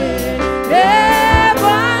yote,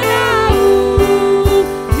 Bwana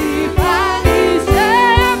unipandishe,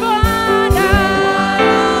 Bwana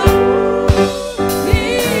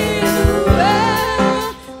uninue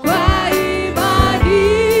kwa imani,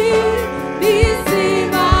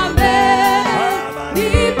 nisimame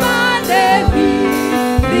nipande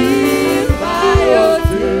milima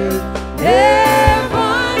yote,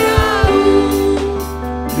 Bwana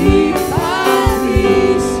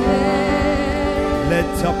unipandishe.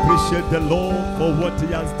 Let's appreciate the Lord for what He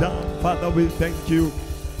has done. Father, we thank you.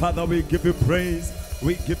 Father, we give you praise.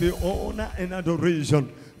 We give you honor and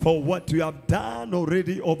adoration for what you have done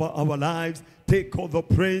already over our lives. Take all the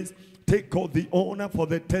praise. Take all the honor for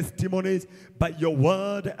the testimonies by your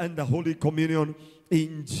word and the Holy Communion.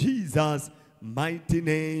 In Jesus' mighty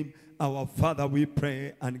name, our Father, we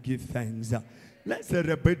pray and give thanks. Let's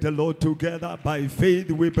celebrate the Lord together. By faith,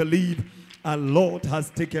 we believe a lot has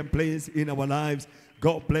taken place in our lives.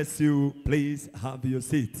 God bless you. Please have your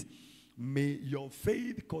seat. May your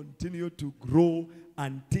faith continue to grow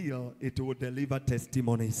until it will deliver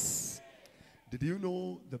testimonies. Did you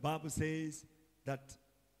know the Bible says that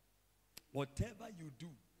whatever you do,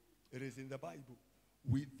 it is in the Bible,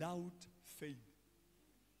 without faith,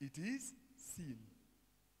 it is sin.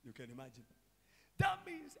 You can imagine. That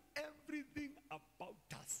means everything about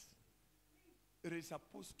us, it is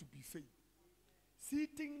supposed to be faith.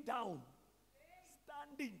 Sitting down,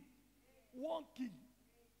 standing, walking,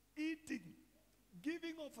 eating,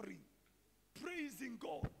 giving offering, praising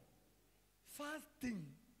God, fasting,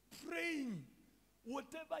 praying,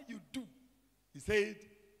 whatever you do, he said,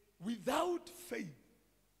 without faith,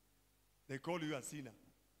 they call you a sinner.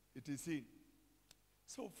 It is sin.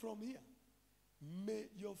 So from here, May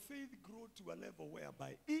your faith grow to a level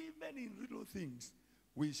whereby even in little things,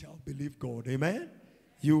 we shall believe God. Amen?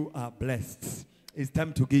 You are blessed. It's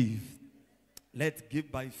time to give. Let's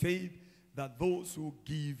give by faith, that those who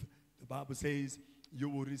give, the Bible says, you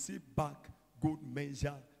will receive back good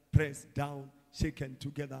measure, pressed down, shaken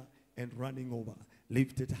together, and running over.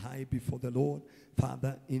 Lift it high before the Lord.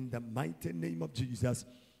 Father, in the mighty name of Jesus,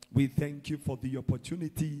 we thank you for the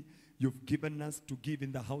opportunity you've given us to give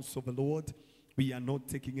in the house of the Lord. We are not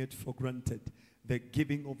taking it for granted. The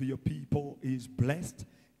giving of your people is blessed.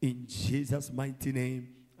 In Jesus' mighty name,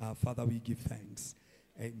 Father, we give thanks.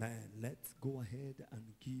 Amen. Let's go ahead and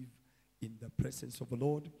give in the presence of the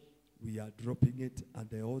Lord. We are dropping it at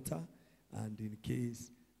the altar. And in case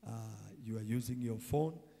you are using your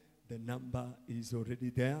phone, the number is already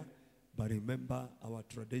there. But remember our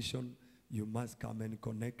tradition, you must come and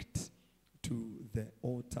connect to the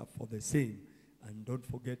altar for the same. And don't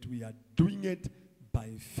forget, we are doing it by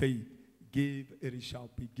faith. Give, it shall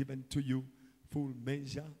be given to you. Full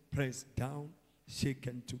measure, pressed down,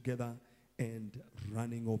 shaken together, and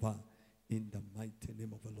running over, in the mighty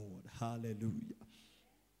name of the Lord. Hallelujah.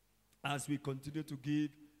 As we continue to give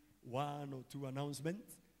one or two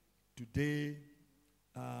announcements, today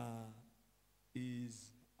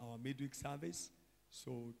is our midweek service.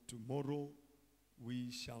 So tomorrow we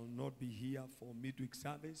shall not be here for midweek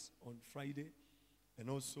service on Friday. And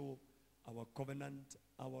also our covenant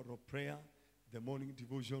hour of prayer, the morning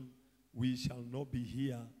devotion, we shall not be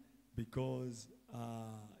here because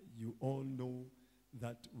you all know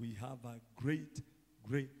that we have a great,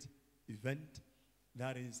 great event.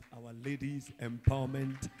 That is our Ladies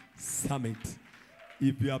Empowerment Summit.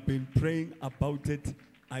 If you have been praying about it,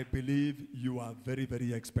 I believe you are very,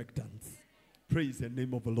 very expectant. Praise the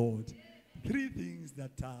name of the Lord. Three things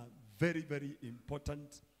that are very, very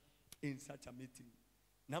important in such a meeting.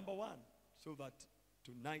 Number one, so that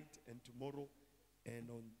tonight and tomorrow and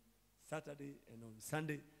on Saturday and on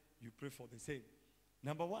Sunday, you pray for the same.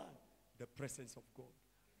 Number one, the presence of God.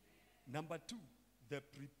 Number two, the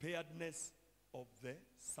preparedness of the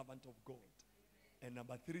servant of God. And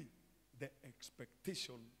number three, the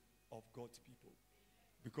expectation of God's people.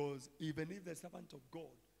 Because even if the servant of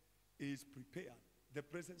God is prepared, the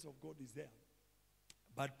presence of God is there,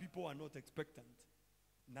 but people are not expectant,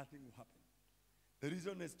 nothing will happen. The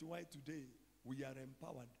reason as to why today we are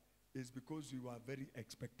empowered is because we were very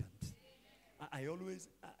expectant. I always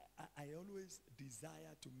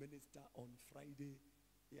desire to minister on Friday,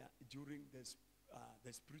 during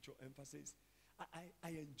the spiritual emphasis. I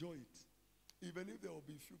enjoy it. Even if there will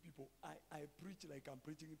be few people, I preach like I'm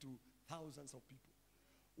preaching to thousands of people.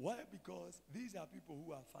 Why? Because these are people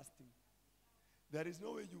who are fasting. There is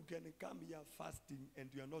no way you can come here fasting and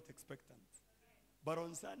you are not expectant. But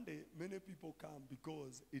on Sunday, many people come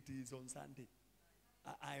because it is on Sunday.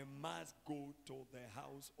 I must go to the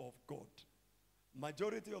house of God.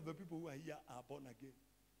 Majority of the people who are here are born again.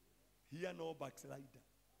 Here, no backslider.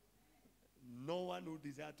 No one who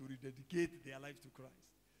desires to rededicate their life to Christ.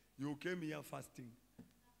 You came here fasting.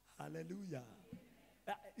 Hallelujah.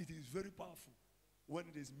 It is very powerful when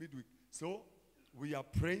it is midweek. So, we are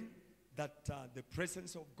praying that the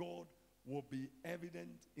presence of God will be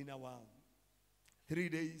evident in our 3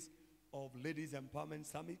 days of Ladies Empowerment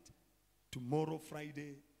Summit. Tomorrow,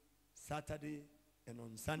 Friday, Saturday, and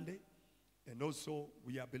on Sunday. And also,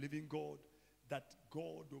 we are believing God that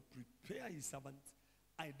God will prepare his servants.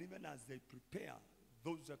 And even as they prepare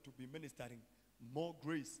those that will be ministering, more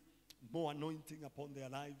grace, more anointing upon their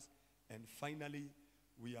lives. And finally,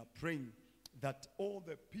 we are praying that all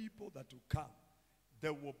the people that will come, they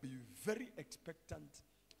will be very expectant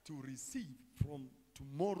to receive from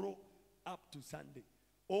tomorrow up to Sunday.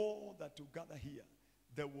 All that will gather here,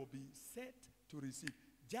 they will be set to receive.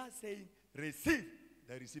 Just saying, receive,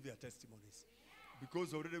 they receive their testimonies.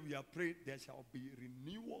 Because already we have prayed, there shall be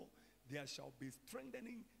renewal, there shall be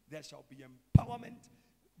strengthening, there shall be empowerment.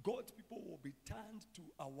 God's people will be turned to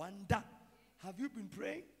a wonder. Have you been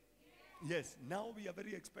praying? Yes. Now we are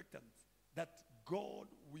very expectant that God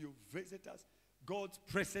will visit us. God's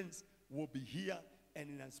presence will be here, and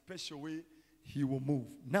in a special way, he will move.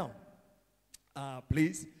 Now,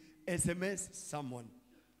 please, SMS someone.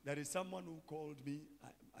 There is someone who called me.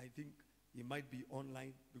 I think he might be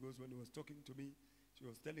online, because when he was talking to me, she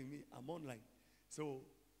was telling me, I'm online. So,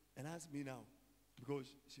 and asked me now,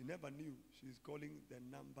 because she never knew she's calling the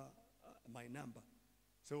number, my number.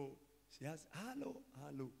 So she asked, hello,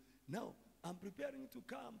 hello. Now, I'm preparing to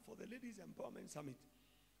come for the Ladies Empowerment Summit.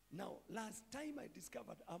 Now, last time I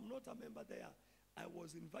discovered I'm not a member there. I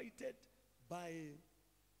was invited by,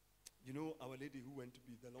 our lady who went to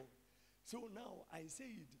be the Lord. So now I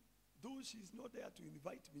said, though she's not there to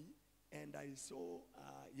invite me, and I saw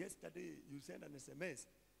yesterday you sent an SMS,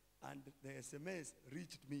 and the SMS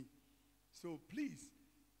reached me. So please,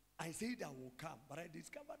 I said I will come, but I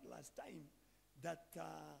discovered last time that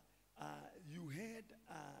you had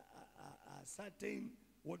a certain,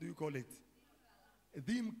 what do you call it? A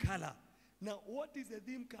theme color. Now, what is the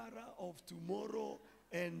theme color of tomorrow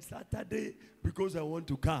and Saturday? Because I want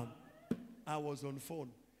to come. I was on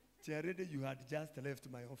phone. Tiarede, you had just left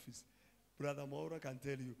my office. Brother Maura can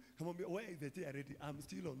tell you. Come on, where is the Tiarede? I'm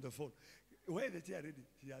still on the phone. Where is the Tiarede?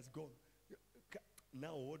 He has gone.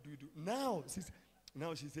 Now, what do we do? Now,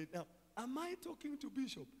 she said, now, am I talking to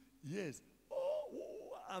Bishop? Yes. Oh,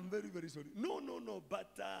 I'm very, very sorry. No,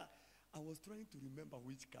 but I was trying to remember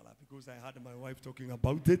which color because I heard my wife talking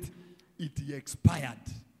about it. It expired.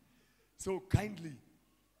 So kindly,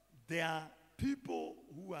 there are people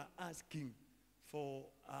who are asking for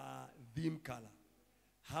theme color.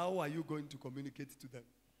 How are you going to communicate to them?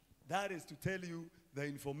 That is to tell you the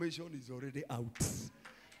information is already out.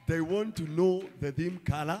 They want to know the theme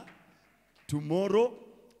color tomorrow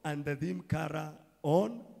and the theme color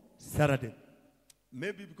on Saturday.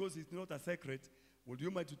 Maybe because it's not a secret, would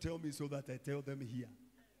you mind to tell me so that I tell them here?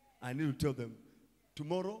 I need to tell them.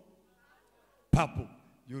 Tomorrow, purple.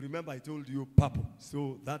 You remember I told you purple.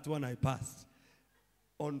 So that one I passed.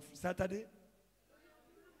 On Saturday,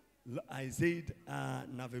 I said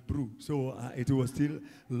navy blue. So it was still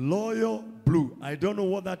loyal blue. I don't know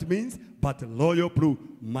what that means, but loyal blue.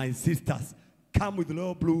 My sisters, come with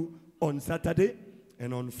loyal blue on Saturday.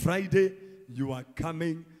 And on Friday, you are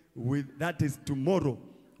coming with, that is tomorrow,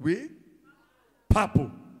 with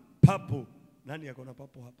purple. Purple. Nani yakona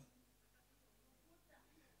purple hapa?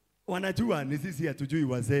 Wanajua, this here to do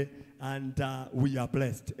was there, and we are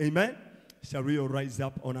blessed. Amen. Shall we all rise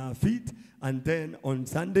up on our feet? And then on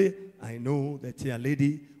Sunday, I know that your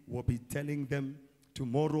lady will be telling them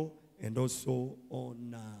tomorrow and also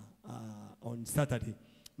on Saturday.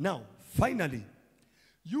 Now, finally,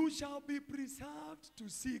 you shall be preserved to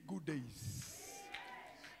see good days.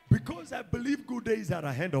 Because I believe good days are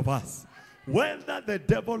ahead of us. Whether the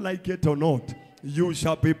devil like it or not, you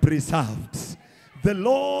shall be preserved. The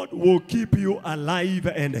Lord will keep you alive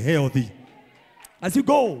and healthy. As you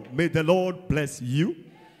go, may the Lord bless you.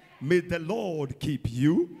 May the Lord keep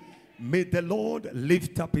you. May the Lord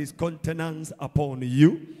lift up his countenance upon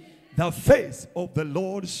you. The face of the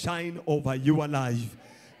Lord shine over your life.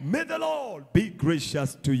 May the Lord be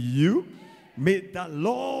gracious to you. May the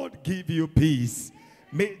Lord give you peace.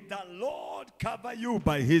 May the Lord cover you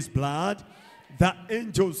by his blood. The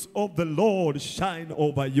angels of the Lord shine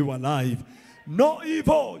over your life. No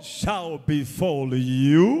evil shall befall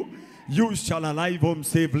you. You shall arrive home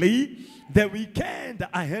safely. The weekend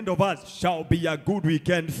ahead of us shall be a good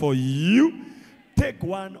weekend for you. Take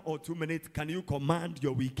 1 or 2 minutes. Can you command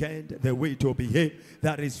your weekend the way to behave?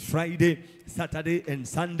 That is Friday, Saturday, and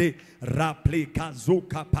Sunday.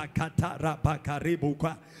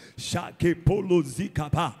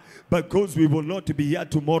 Because we will not be here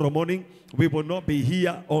tomorrow morning. We will not be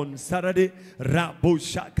here on Saturday.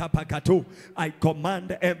 I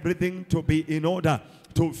command everything to be in order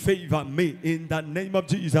to favor me in the name of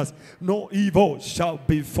Jesus. No evil shall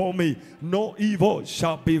befall me. No evil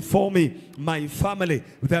shall befall me. My family,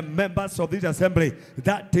 the members of this assembly,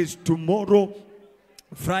 that is tomorrow,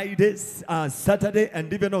 Friday, Saturday,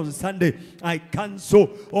 and even on Sunday, I cancel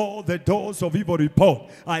all the doors of evil report.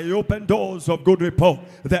 I open doors of good report.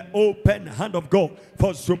 The open hand of God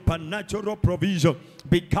for supernatural provision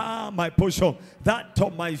become my portion. That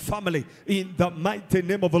of my family, in the mighty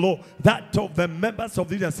name of the Lord. That of the members of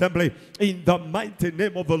this assembly, in the mighty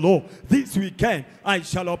name of the Lord. This weekend, I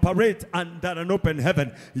shall operate under an open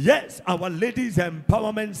heaven. Yes, our Ladies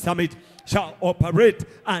Empowerment Summit shall operate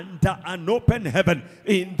under an open heaven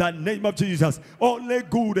in the name of Jesus. Only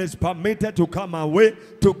good is permitted to come our way,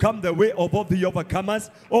 to come the way of all the overcomers,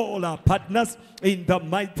 all our partners, in the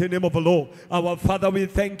mighty name of the Lord. Our Father, we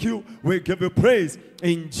thank you. We give you praise.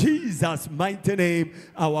 In Jesus' mighty name,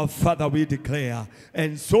 our Father, we declare.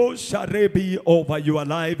 And so shall it be over your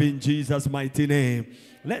life in Jesus' mighty name.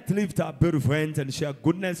 Let's lift our beautiful hands and share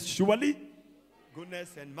goodness. Surely,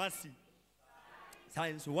 goodness and mercy,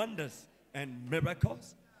 signs, wonders, and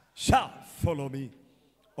miracles shall follow me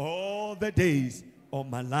all the days of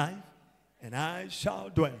my life, and I shall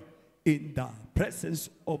dwell in the presence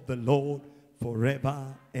of the Lord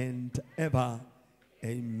forever and ever.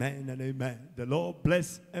 Amen and amen. The Lord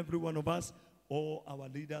bless every one of us, all our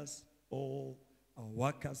leaders, all our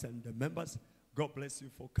workers and the members. God bless you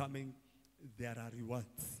for coming. There are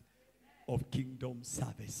rewards of kingdom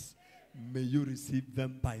service. May you receive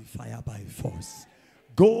them by fire, by force.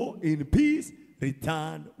 Go in peace.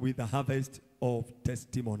 Return with a harvest of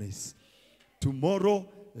testimonies. Tomorrow,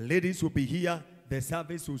 ladies will be here. The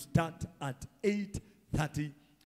service will start at 8:30